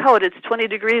winter coat. It's 20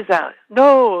 degrees out.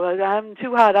 No, I'm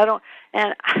too hot.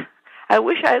 And I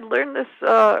wish I had learned this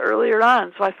earlier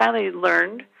on. So I finally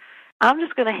learned I'm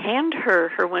just going to hand her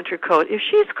winter coat. If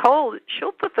she's cold,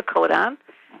 she'll put the coat on.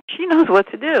 She knows what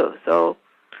to do. So,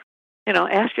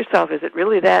 ask yourself, is it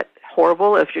really that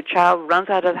horrible if your child runs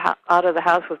out of the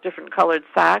house with different colored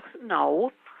socks?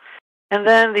 No. And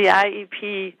then the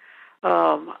IEP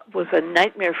was a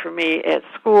nightmare for me at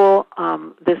school.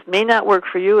 This may not work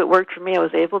for you. It worked for me. I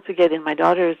was able to get in my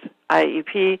daughter's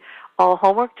IEP all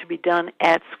homework to be done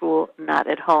at school, not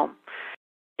at home.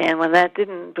 And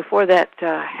before that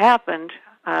happened,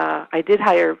 I did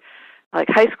hire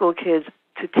high school kids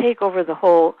to take over the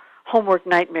whole homework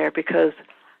nightmare, because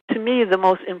to me, the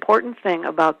most important thing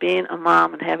about being a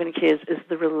mom and having kids is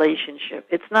the relationship.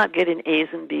 It's not getting A's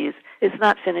and B's. It's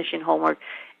not finishing homework.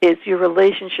 It's your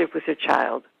relationship with your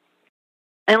child.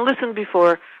 And listen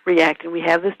before reacting. We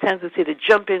have this tendency to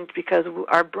jump in because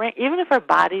our brain, even if our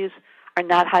bodies are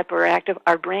not hyperactive,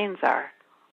 our brains are,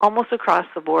 almost across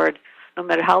the board, no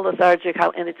matter how lethargic,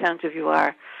 how inattentive you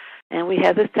are. And we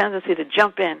have this tendency to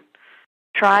jump in.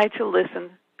 Try to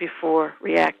listen before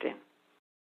reacting.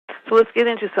 So let's get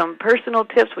into some personal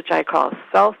tips, which I call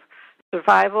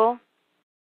self-survival.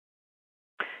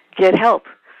 Get help.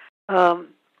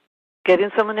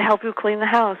 Getting someone to help you clean the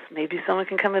house. Maybe someone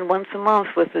can come in once a month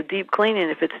with a deep cleaning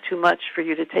if it's too much for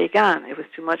you to take on. It was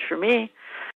too much for me.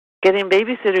 Getting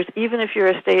babysitters, even if you're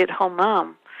a stay-at-home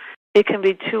mom, it can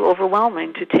be too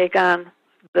overwhelming to take on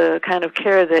the kind of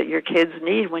care that your kids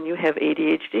need when you have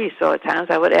ADHD. So at times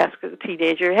I would ask a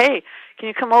teenager, hey, can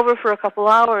you come over for a couple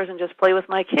hours and just play with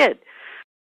my kid?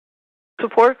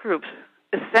 Support groups,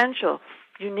 essential.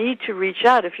 You need to reach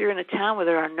out. If you're in a town where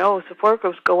there are no support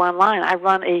groups, go online. I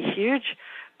run a huge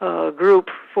group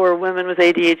for women with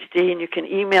ADHD, and you can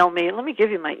email me. Let me give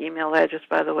you my email address,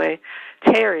 by the way,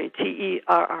 Terry, Terry,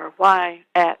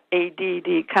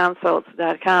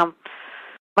 @addconsults.com.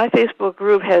 My Facebook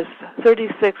group has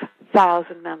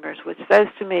 36,000 members, which says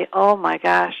to me, oh, my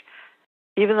gosh,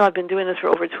 even though I've been doing this for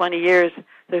over 20 years,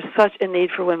 there's such a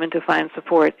need for women to find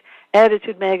support.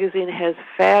 Attitude Magazine has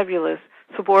fabulous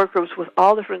support groups with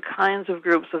all different kinds of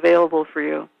groups available for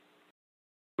you.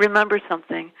 Remember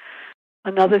something,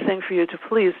 another thing for you to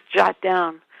please jot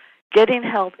down. Getting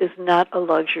help is not a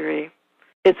luxury.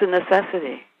 It's a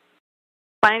necessity.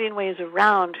 Finding ways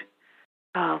around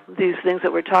these things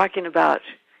that we're talking about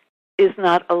is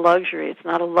not a luxury. It's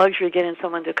not a luxury getting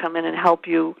someone to come in and help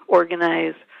you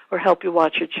organize or help you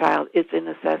watch your child. It's a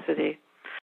necessity.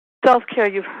 Self-care,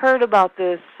 you've heard about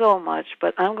this so much,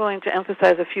 but I'm going to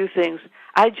emphasize a few things.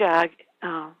 I jog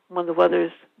when the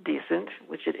weather's decent,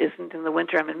 which it isn't in the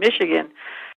winter. I'm in Michigan.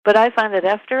 But I find that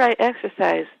after I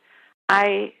exercise,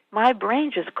 my brain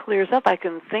just clears up. I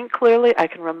can think clearly. I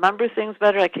can remember things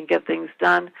better. I can get things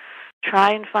done.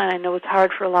 Try and find, I know it's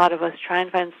hard for a lot of us, try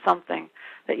and find something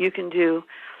that you can do.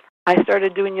 I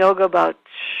started doing yoga about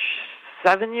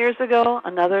 7 years ago,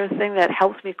 another thing that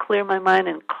helps me clear my mind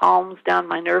and calms down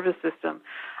my nervous system.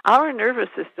 Our nervous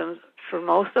systems, for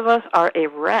most of us, are a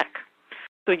wreck.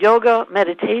 So yoga,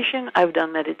 meditation, I've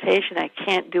done meditation. I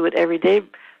can't do it every day,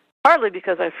 partly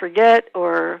because I forget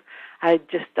or I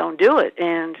just don't do it.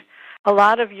 And a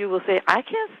lot of you will say, I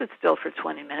can't sit still for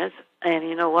 20 minutes. And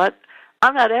you know what?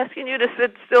 I'm not asking you to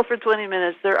sit still for 20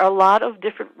 minutes. There are a lot of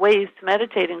different ways to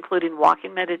meditate, including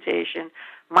walking meditation,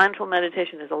 mindful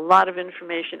meditation. There's a lot of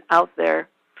information out there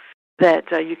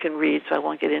that you can read, so I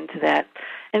won't get into that.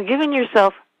 And giving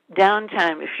yourself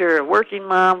downtime. If you're a working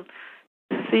mom,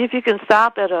 see if you can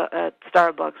stop at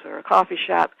Starbucks or a coffee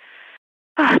shop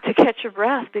to catch your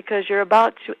breath, because you're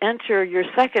about to enter your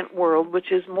second world,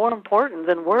 which is more important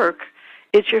than work.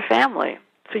 It's your family.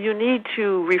 So you need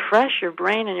to refresh your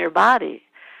brain and your body.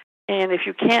 And if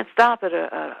you can't stop at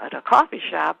a coffee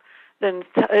shop, then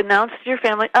announce to your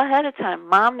family ahead of time,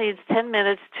 Mom needs 10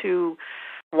 minutes to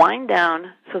wind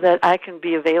down so that I can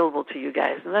be available to you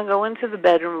guys. And then go into the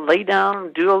bedroom, lay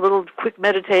down, do a little quick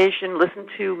meditation, listen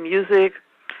to music,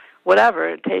 whatever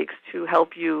it takes to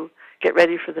help you get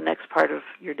ready for the next part of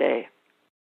your day.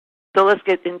 So let's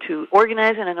get into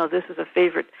organizing. I know this is a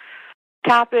favorite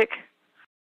topic.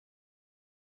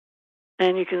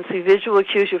 And you can see visual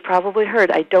cues. You've probably heard.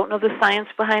 I don't know the science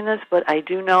behind this, but I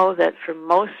do know that for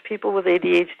most people with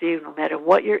ADHD, no matter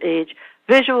what your age,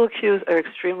 visual cues are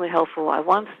extremely helpful. I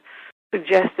once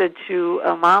suggested to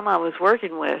a mom I was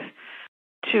working with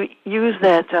to use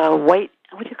that white,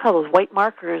 what do you call those, white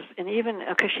markers, and even,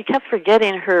 because she kept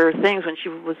forgetting her things when she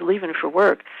was leaving for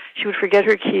work. She would forget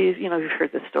her keys. You know, you've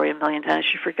heard this story a million times.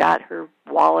 She forgot her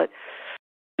wallet.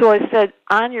 So I said,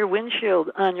 on your windshield,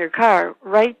 on your car,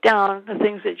 write down the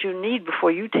things that you need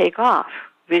before you take off.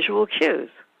 Visual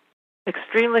cues.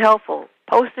 Extremely helpful.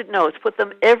 Post-it notes. Put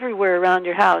them everywhere around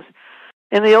your house.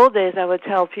 In the old days, I would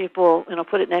tell people,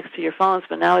 put it next to your phones,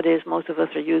 but nowadays most of us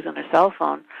are using a cell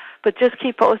phone. But just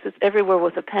keep Post-its everywhere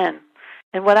with a pen.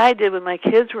 And what I did when my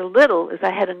kids were little is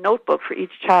I had a notebook for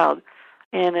each child.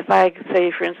 And if I, say,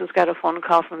 for instance, got a phone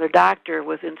call from their doctor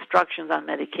with instructions on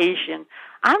medication,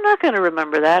 I'm not going to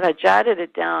remember that. I jotted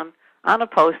it down on a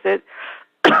Post-it,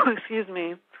 excuse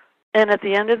me, and at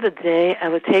the end of the day, I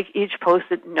would take each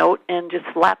Post-it note and just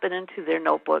slap it into their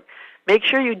notebook. Make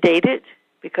sure you date it,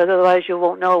 because otherwise you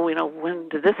won't know, when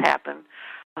did this happen?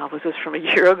 Was this from a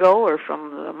year ago or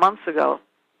from months ago?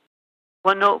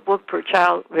 One notebook per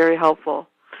child, very helpful.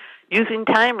 Using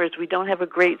timers, we don't have a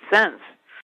great sense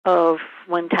of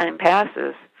when time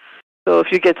passes. So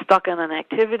if you get stuck on an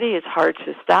activity, it's hard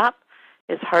to stop.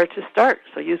 It's hard to start.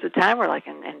 So use a timer, like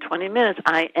in 20 minutes,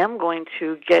 I am going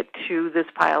to get to this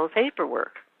pile of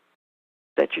paperwork.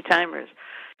 Set your timers.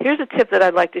 Here's a tip that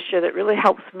I'd like to share that really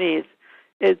helps me.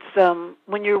 It's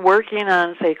when you're working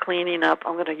on, say, cleaning up,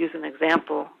 I'm going to use an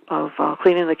example of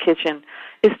cleaning the kitchen,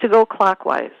 is to go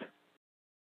clockwise.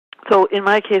 So in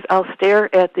my case, I'll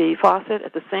stare at the faucet,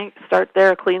 at the sink, start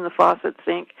there, clean the faucet,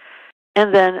 sink,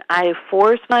 and then I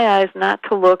force my eyes not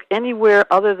to look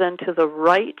anywhere other than to the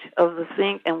right of the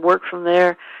sink and work from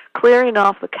there, clearing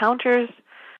off the counters,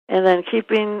 and then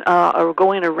keeping or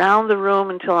going around the room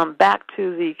until I'm back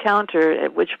to the counter,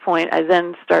 at which point I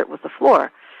then start with the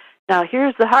floor. Now,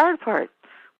 here's the hard part.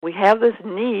 We have this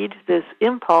need, this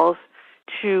impulse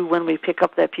to, when we pick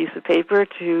up that piece of paper,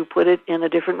 to put it in a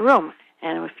different room.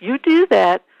 And if you do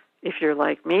that, if you're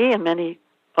like me and many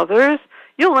others,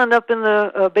 you'll end up in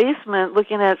the basement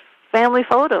looking at family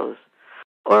photos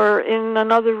or in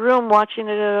another room watching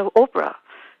an opera.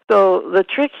 So the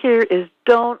trick here is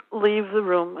don't leave the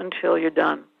room until you're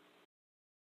done.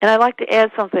 And I'd like to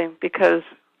add something because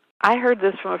I heard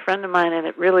this from a friend of mine, and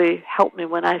it really helped me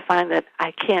when I find that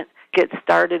I can't get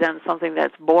started on something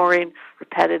that's boring,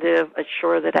 repetitive, a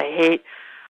chore that I hate,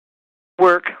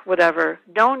 work, whatever.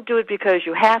 Don't do it because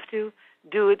you have to.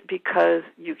 Do it because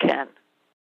you can.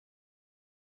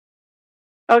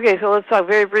 Okay, so let's talk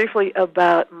very briefly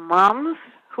about moms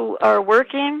who are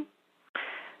working.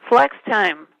 Flex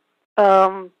time.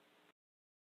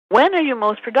 When are you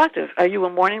most productive? Are you a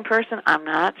morning person? I'm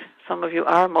not. Some of you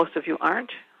are. Most of you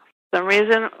aren't. For some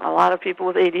reason, a lot of people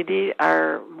with ADD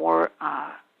are more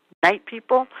night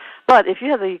people. But if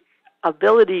you have the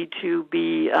ability to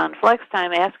be on flex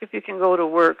time, ask if you can go to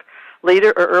work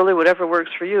later or early, whatever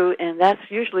works for you. And that's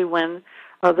usually when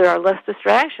there are less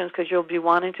distractions because you'll be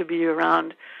wanting to be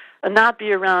around, not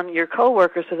be around your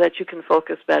coworkers so that you can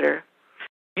focus better.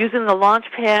 Using the launch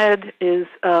pad is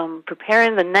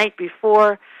preparing the night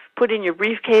before, putting your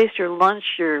briefcase, your lunch,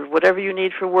 your whatever you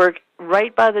need for work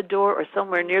right by the door or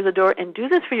somewhere near the door. And do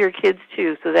this for your kids,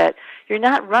 too, so that you're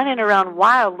not running around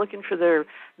wild looking for their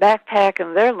backpack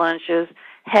and their lunches.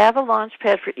 Have a launch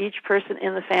pad for each person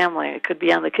in the family. It could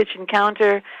be on the kitchen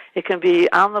counter. It can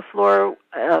be on the floor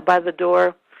by the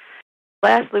door.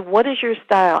 Lastly, what is your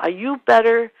style? Are you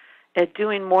better at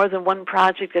doing more than one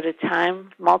project at a time,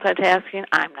 multitasking?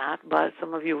 I'm not, but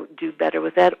some of you do better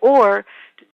with that. Or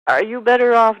are you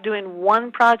better off doing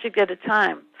one project at a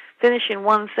time, finishing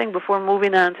one thing before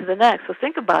moving on to the next? So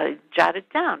think about it. Jot it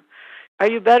down. Are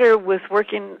you better with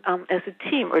working as a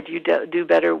team, or do you do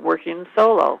better working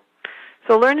solo?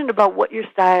 So learning about what your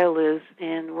style is,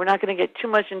 and we're not going to get too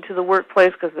much into the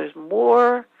workplace because there's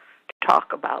more to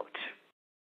talk about.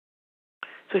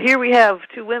 So here we have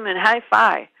two women,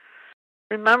 high-five.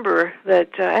 Remember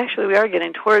that actually we are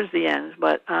getting towards the end,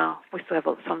 but we still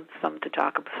have some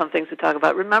things to talk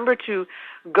about. Remember to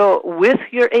go with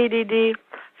your ADD.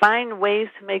 Find ways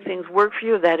to make things work for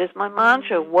you. That is my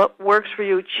mantra. What works for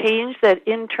you? Change that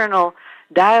internal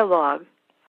dialogue.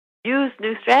 Use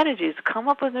new strategies. Come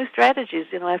up with new strategies.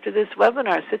 After this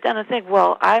webinar, sit down and think,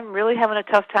 well, I'm really having a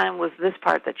tough time with this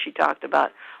part that she talked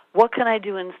about. What can I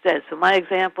do instead? So my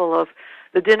example of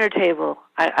the dinner table,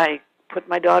 I put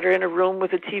my daughter in a room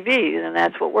with a TV, and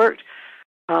that's what worked.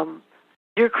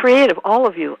 You're creative, all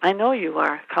of you. I know you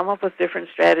are. Come up with different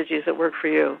strategies that work for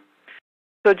you.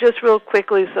 So just real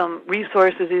quickly, some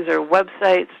resources. These are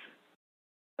websites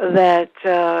that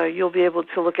you'll be able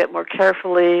to look at more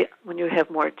carefully when you have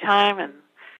more time. And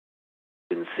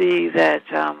you can see that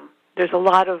there's a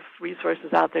lot of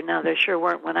resources out there now. There sure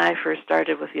weren't when I first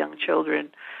started with young children.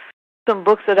 Some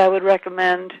books that I would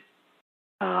recommend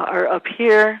are up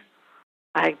here.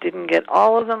 I didn't get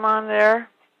all of them on there.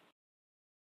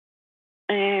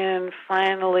 And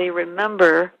finally,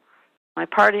 remember my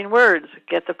parting words.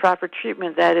 Get the proper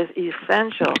treatment. That is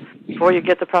essential. Before you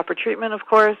get the proper treatment, of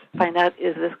course, find out,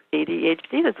 is this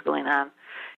ADHD that's going on?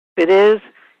 If it is,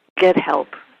 get help.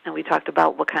 And we talked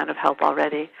about what kind of help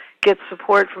already. Get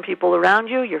support from people around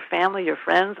you, your family, your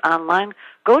friends, online.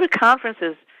 Go to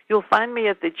conferences. You'll find me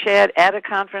at the CHAD ADDA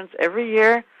conference every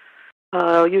year.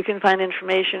 You can find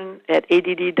information at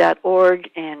add.org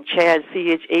and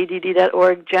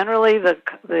chadd.org. Generally,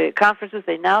 the conferences,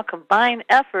 they now combine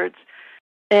efforts,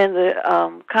 and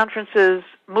the conferences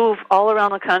move all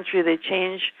around the country. They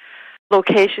change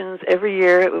locations every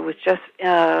year. It was just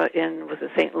was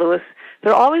it St. Louis?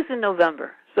 They're always in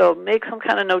November, so make some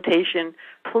kind of notation.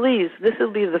 Please, this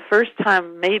will be the first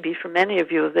time maybe for many of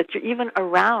you that you're even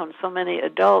around so many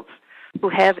adults who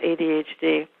have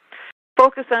ADHD.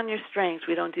 Focus on your strengths.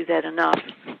 We don't do that enough.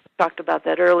 Talked about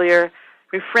that earlier.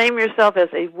 Reframe yourself as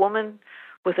a woman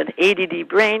with an ADD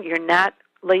brain. You're not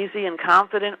lazy,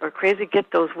 incompetent, or crazy.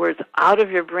 Get those words out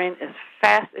of your brain as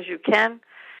fast as you can.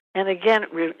 And again,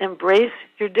 embrace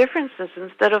your differences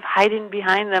instead of hiding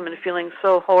behind them and feeling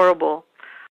so horrible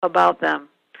about them.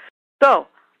 So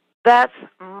that's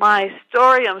my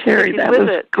story. I'm Terry, sticking that with was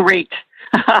it. Great.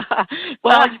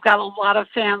 Well, you've got a lot of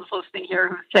fans listening here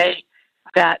who say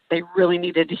that they really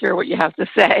needed to hear what you have to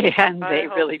say, and they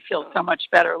really feel so much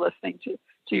better listening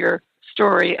to your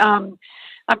story.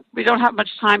 We don't have much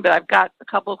time, but I've got a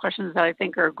couple of questions that I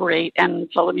think are great, and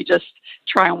so let me just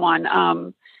try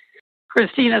one.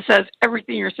 Christina says,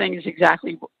 everything you're saying is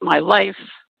exactly my life.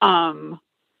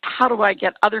 How do I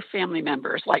get other family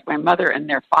members, like my mother and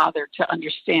their father, to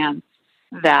understand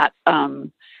that,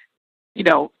 that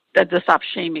to stop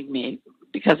shaming me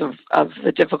because of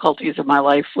the difficulties of my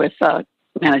life with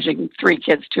managing 3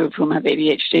 kids, 2 of whom have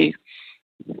ADHD?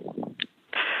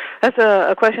 That's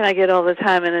a question I get all the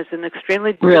time, and it's an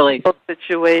extremely difficult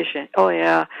situation. Oh,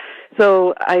 yeah.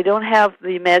 So I don't have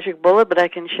the magic bullet, but I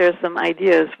can share some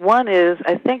ideas. One is,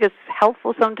 I think it's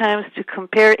helpful sometimes to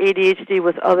compare ADHD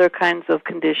with other kinds of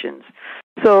conditions.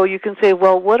 So you can say,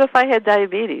 well, what if I had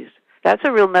diabetes? That's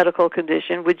a real medical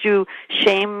condition. Would you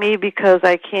shame me because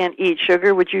I can't eat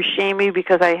sugar? Would you shame me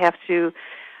because I have to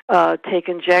take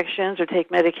injections or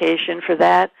take medication for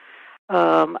that?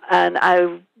 And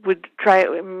I would try,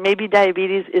 maybe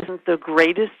diabetes isn't the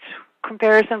greatest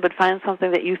comparison, but find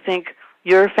something that you think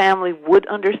your family would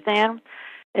understand.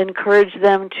 Encourage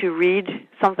them to read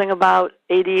something about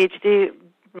ADHD.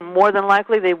 More than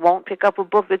likely, they won't pick up a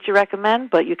book that you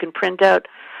recommend, but you can print out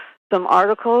some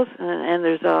articles, and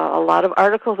there's a lot of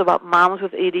articles about moms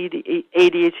with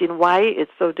ADHD and why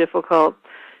it's so difficult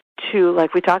to,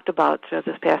 like we talked about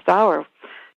this past hour,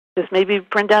 just maybe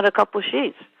print out a couple of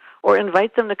sheets or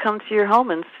invite them to come to your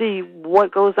home and see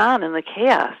what goes on in the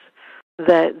chaos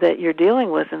that you're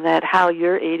dealing with, and that how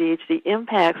your ADHD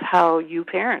impacts how you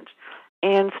parent.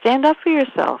 And stand up for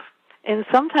yourself. And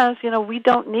sometimes, we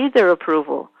don't need their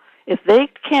approval. If they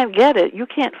can't get it, you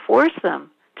can't force them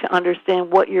to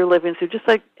understand what you're living through, just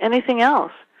like anything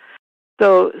else.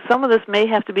 So some of this may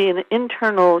have to be an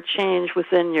internal change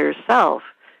within yourself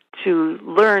to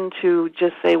learn to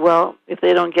just say, well, if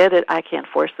they don't get it, I can't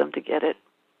force them to get it.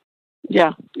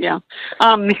 Yeah.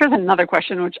 Here's another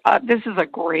question, which this is a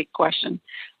great question.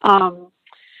 I'm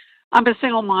a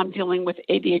single mom dealing with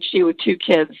ADHD with 2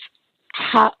 kids.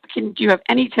 Do you have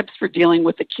any tips for dealing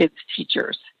with the kids'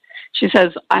 teachers? She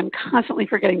says, I'm constantly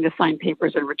forgetting to sign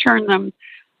papers and return them.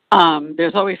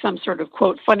 There's always some sort of,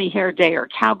 quote, funny hair day or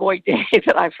cowboy day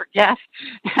that I forget,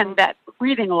 and that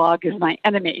reading log is my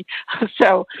enemy.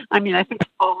 So, I think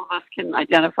all of us can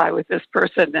identify with this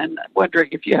person, and wondering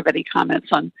if you have any comments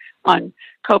on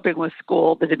coping with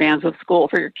school, the demands of school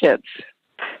for your kids.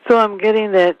 So I'm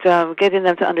getting that getting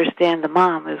them to understand the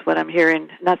mom is what I'm hearing,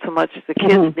 not so much the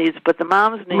kids' needs, but the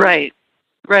mom's needs. Right.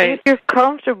 And if you're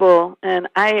comfortable, and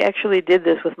I actually did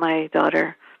this with my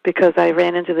daughter, because I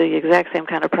ran into the exact same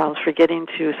kind of problems, forgetting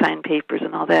to sign papers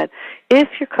and all that. If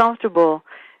you're comfortable,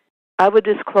 I would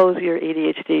disclose your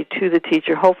ADHD to the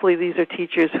teacher. Hopefully these are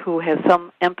teachers who have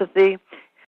some empathy.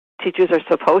 Teachers are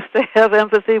supposed to have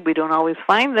empathy. We don't always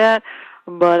find that,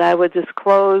 but I would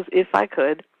disclose, if I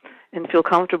could, and feel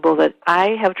comfortable that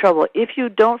I have trouble. If you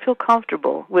don't feel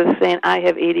comfortable with saying I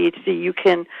have ADHD, you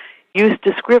can use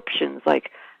descriptions like,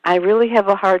 I really have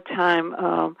a hard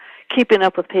time keeping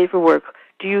up with paperwork.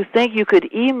 Do you think you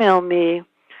could email me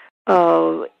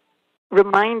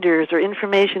reminders or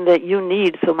information that you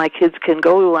need so my kids can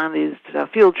go on these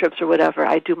field trips or whatever?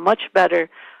 I do much better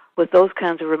with those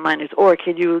kinds of reminders. Or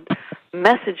can you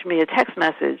message me a text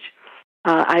message?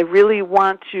 I really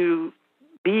want to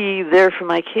be there for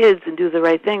my kids and do the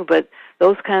right thing, but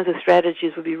those kinds of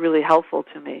strategies would be really helpful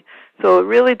to me. So it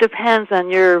really depends on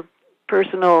your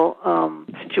personal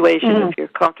situation, if you're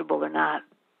comfortable or not.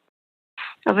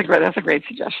 That's a great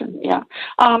suggestion. Yeah.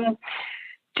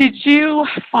 Did you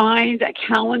find a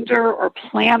calendar or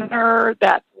planner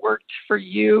that worked for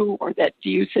you, or do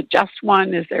you suggest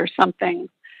one? Is there something,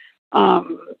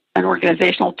 an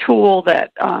organizational tool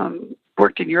that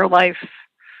worked in your life?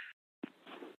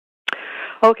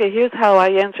 Okay, here's how I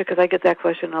answer, because I get that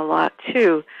question a lot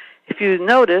too. If you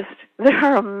noticed, there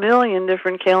are a million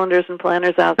different calendars and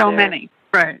planners out there. So many,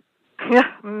 right? Yeah,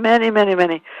 many, many,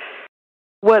 many.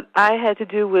 What I had to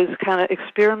do was kind of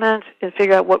experiment and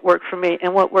figure out what worked for me.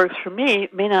 And what works for me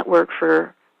may not work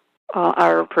for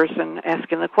our person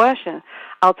asking the question.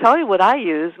 I'll tell you what I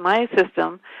use. My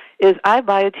system is I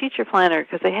buy a teacher planner,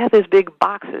 because they have these big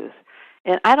boxes.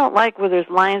 And I don't like where there's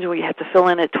lines where you have to fill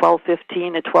in at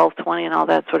 12:15, at 12:20, and all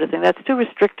that sort of thing. That's too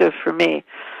restrictive for me.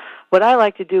 What I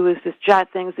like to do is just jot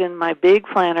things in my big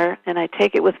planner, and I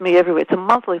take it with me everywhere. It's a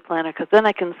monthly planner because then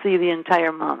I can see the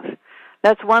entire month.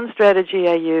 That's one strategy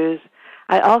I use.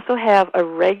 I also have a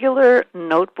regular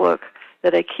notebook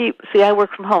that I keep. See, I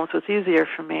work from home, so it's easier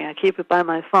for me. I keep it by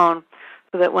my phone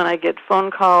so that when I get phone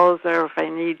calls or if I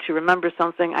need to remember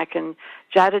something, I can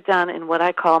jot it down in what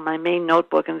I call my main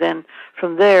notebook. And then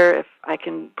from there, if I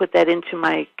can put that into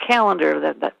my calendar,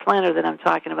 that planner that I'm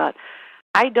talking about,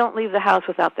 I don't leave the house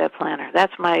without that planner.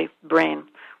 That's my brain.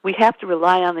 We have to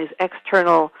rely on these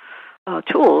external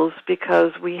tools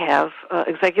because we have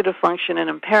executive function and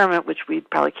impairment, which we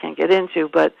probably can't get into,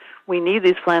 but we need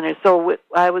these planners. So what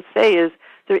I would say is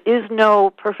there is no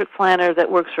perfect planner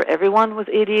that works for everyone with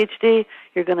ADHD.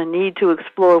 You're going to need to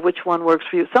explore which one works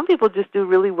for you. Some people just do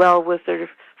really well with their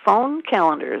phone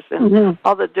calendars and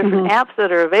all the different apps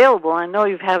that are available. I know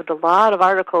you've had a lot of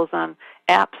articles on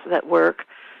apps that work.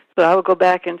 So I would go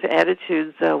back into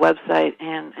Attitude's website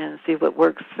and see what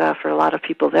works for a lot of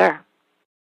people there.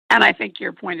 And I think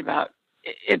your point about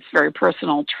it's very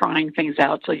personal, trying things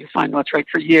out till you find what's right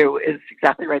for you is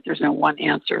exactly right. There's no one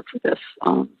answer for this.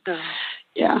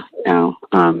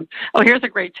 Here's a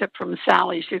great tip from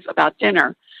Sally. She's about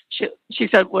dinner. She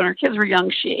said when her kids were young,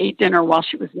 she ate dinner while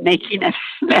she was making it.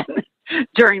 And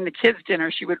during the kids'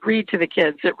 dinner, she would read to the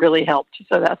kids. It really helped.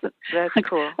 So that's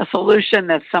cool. A solution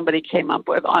that somebody came up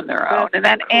with on their own. And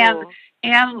then cool.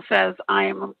 Anne says, I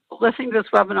am listening to this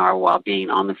webinar while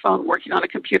being on the phone, working on a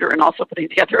computer, and also putting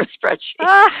together a spreadsheet.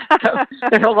 So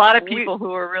there's a lot of people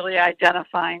who are really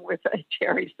identifying with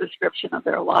Terry's description of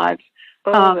their lives.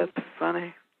 That's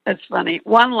funny. That's funny.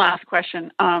 One last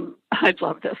question. I'd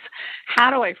love this.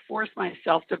 How do I force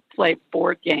myself to play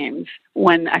board games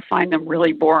when I find them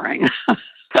really boring?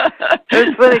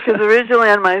 It's funny because originally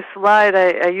on my slide,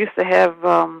 I used to have,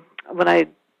 when I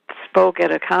spoke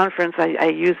at a conference, I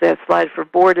used that slide for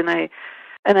board, and I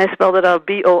spelled it out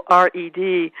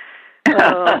B-O-R-E-D.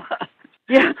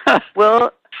 Yeah.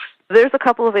 Well, there's a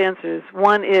couple of answers.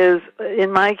 One is,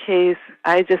 in my case,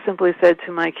 I just simply said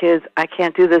to my kids, I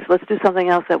can't do this. Let's do something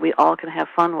else that we all can have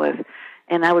fun with.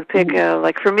 And I would pick,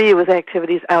 like for me, it was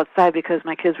activities outside because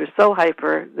my kids were so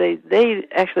hyper. They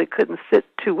actually couldn't sit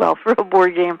too well for a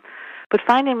board game. But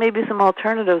finding maybe some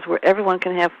alternatives where everyone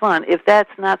can have fun. If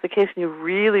that's not the case and you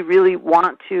really, really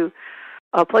want to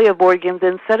play a board game,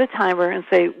 then set a timer and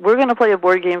say, we're going to play a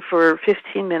board game for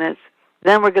 15 minutes.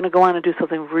 Then we're going to go on and do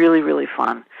something really, really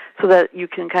fun so that you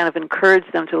can kind of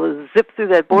encourage them to zip through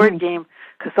that board game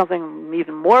because something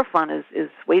even more fun is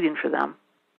waiting for them.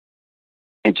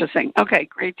 Interesting. Okay,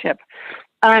 great tip.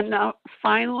 And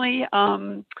finally,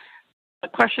 a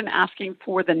question asking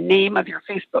for the name of your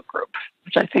Facebook group,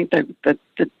 which I think the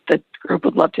group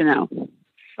would love to know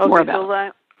more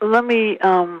about. So let me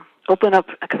open up,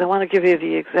 because I want to give you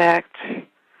the exact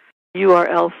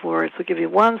URL for it. So give me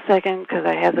 1 second because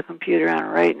I have the computer on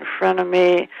right in front of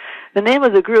me. The name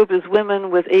of the group is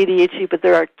Women with ADHD, but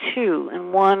there are two,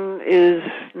 and one is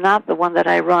not the one that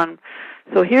I run.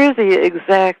 So here's the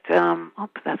exact,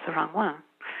 that's the wrong one.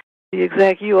 The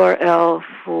exact URL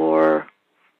for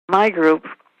my group,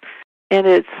 and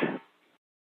it's,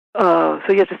 so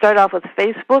you have to start off with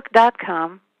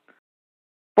facebook.com/groups,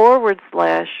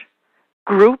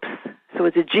 so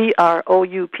it's a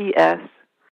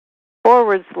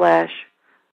GROUPS,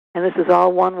 / and this is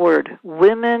all one word,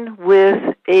 Women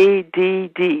with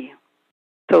ADD.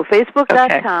 So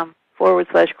facebook.com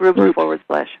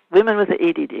 /groups / Women with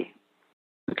ADD.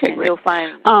 Okay, great. You'll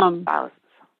find thousands.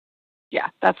 Yeah,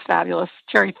 that's fabulous.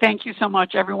 Terry, thank you so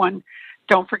much. Everyone,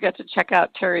 don't forget to check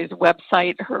out Terry's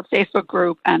website, her Facebook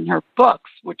group, and her books,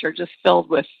 which are just filled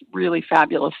with really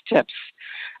fabulous tips.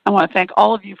 I want to thank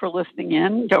all of you for listening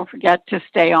in. Don't forget to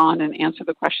stay on and answer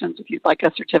the questions if you'd like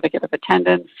a certificate of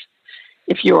attendance.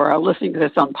 If you are listening to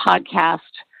this on podcast,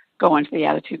 go onto the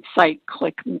Attitude site,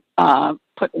 click,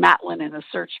 put Matlen in the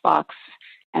search box,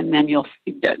 and then you'll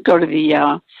go to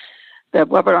the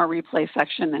webinar replay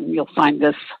section, and you'll find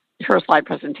her slide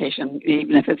presentation,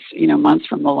 even if it's months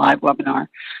from the live webinar.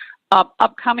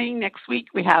 Upcoming next week,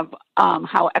 we have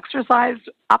how exercise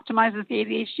optimizes the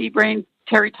ADHD brain.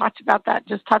 Terry talked about that,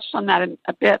 just touched on that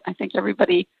a bit. I think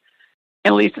everybody,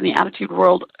 at least in the Attitude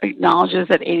world, acknowledges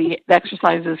that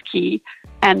exercise is key.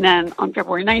 And then on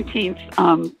February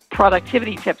 19th,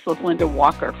 productivity tips with Linda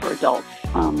Walker for adults,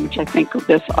 which I think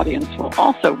this audience will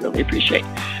also really appreciate.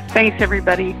 Thanks,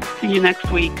 everybody. See you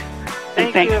next week.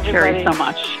 And thanks, Terry, so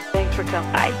much. Thanks for coming.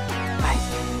 Bye. Bye.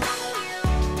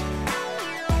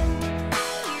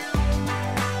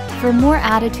 For more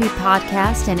Attitude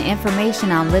podcasts and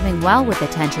information on living well with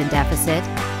attention deficit,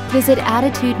 visit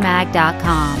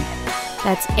attitudemag.com.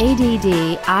 That's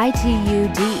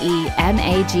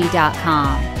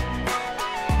ADDITUDEMAG.com.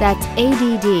 That's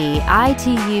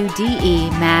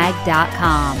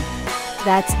ADDITUDEMAG.com.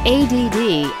 That's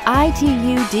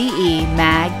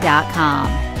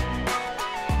ADDITUDEMAG.com.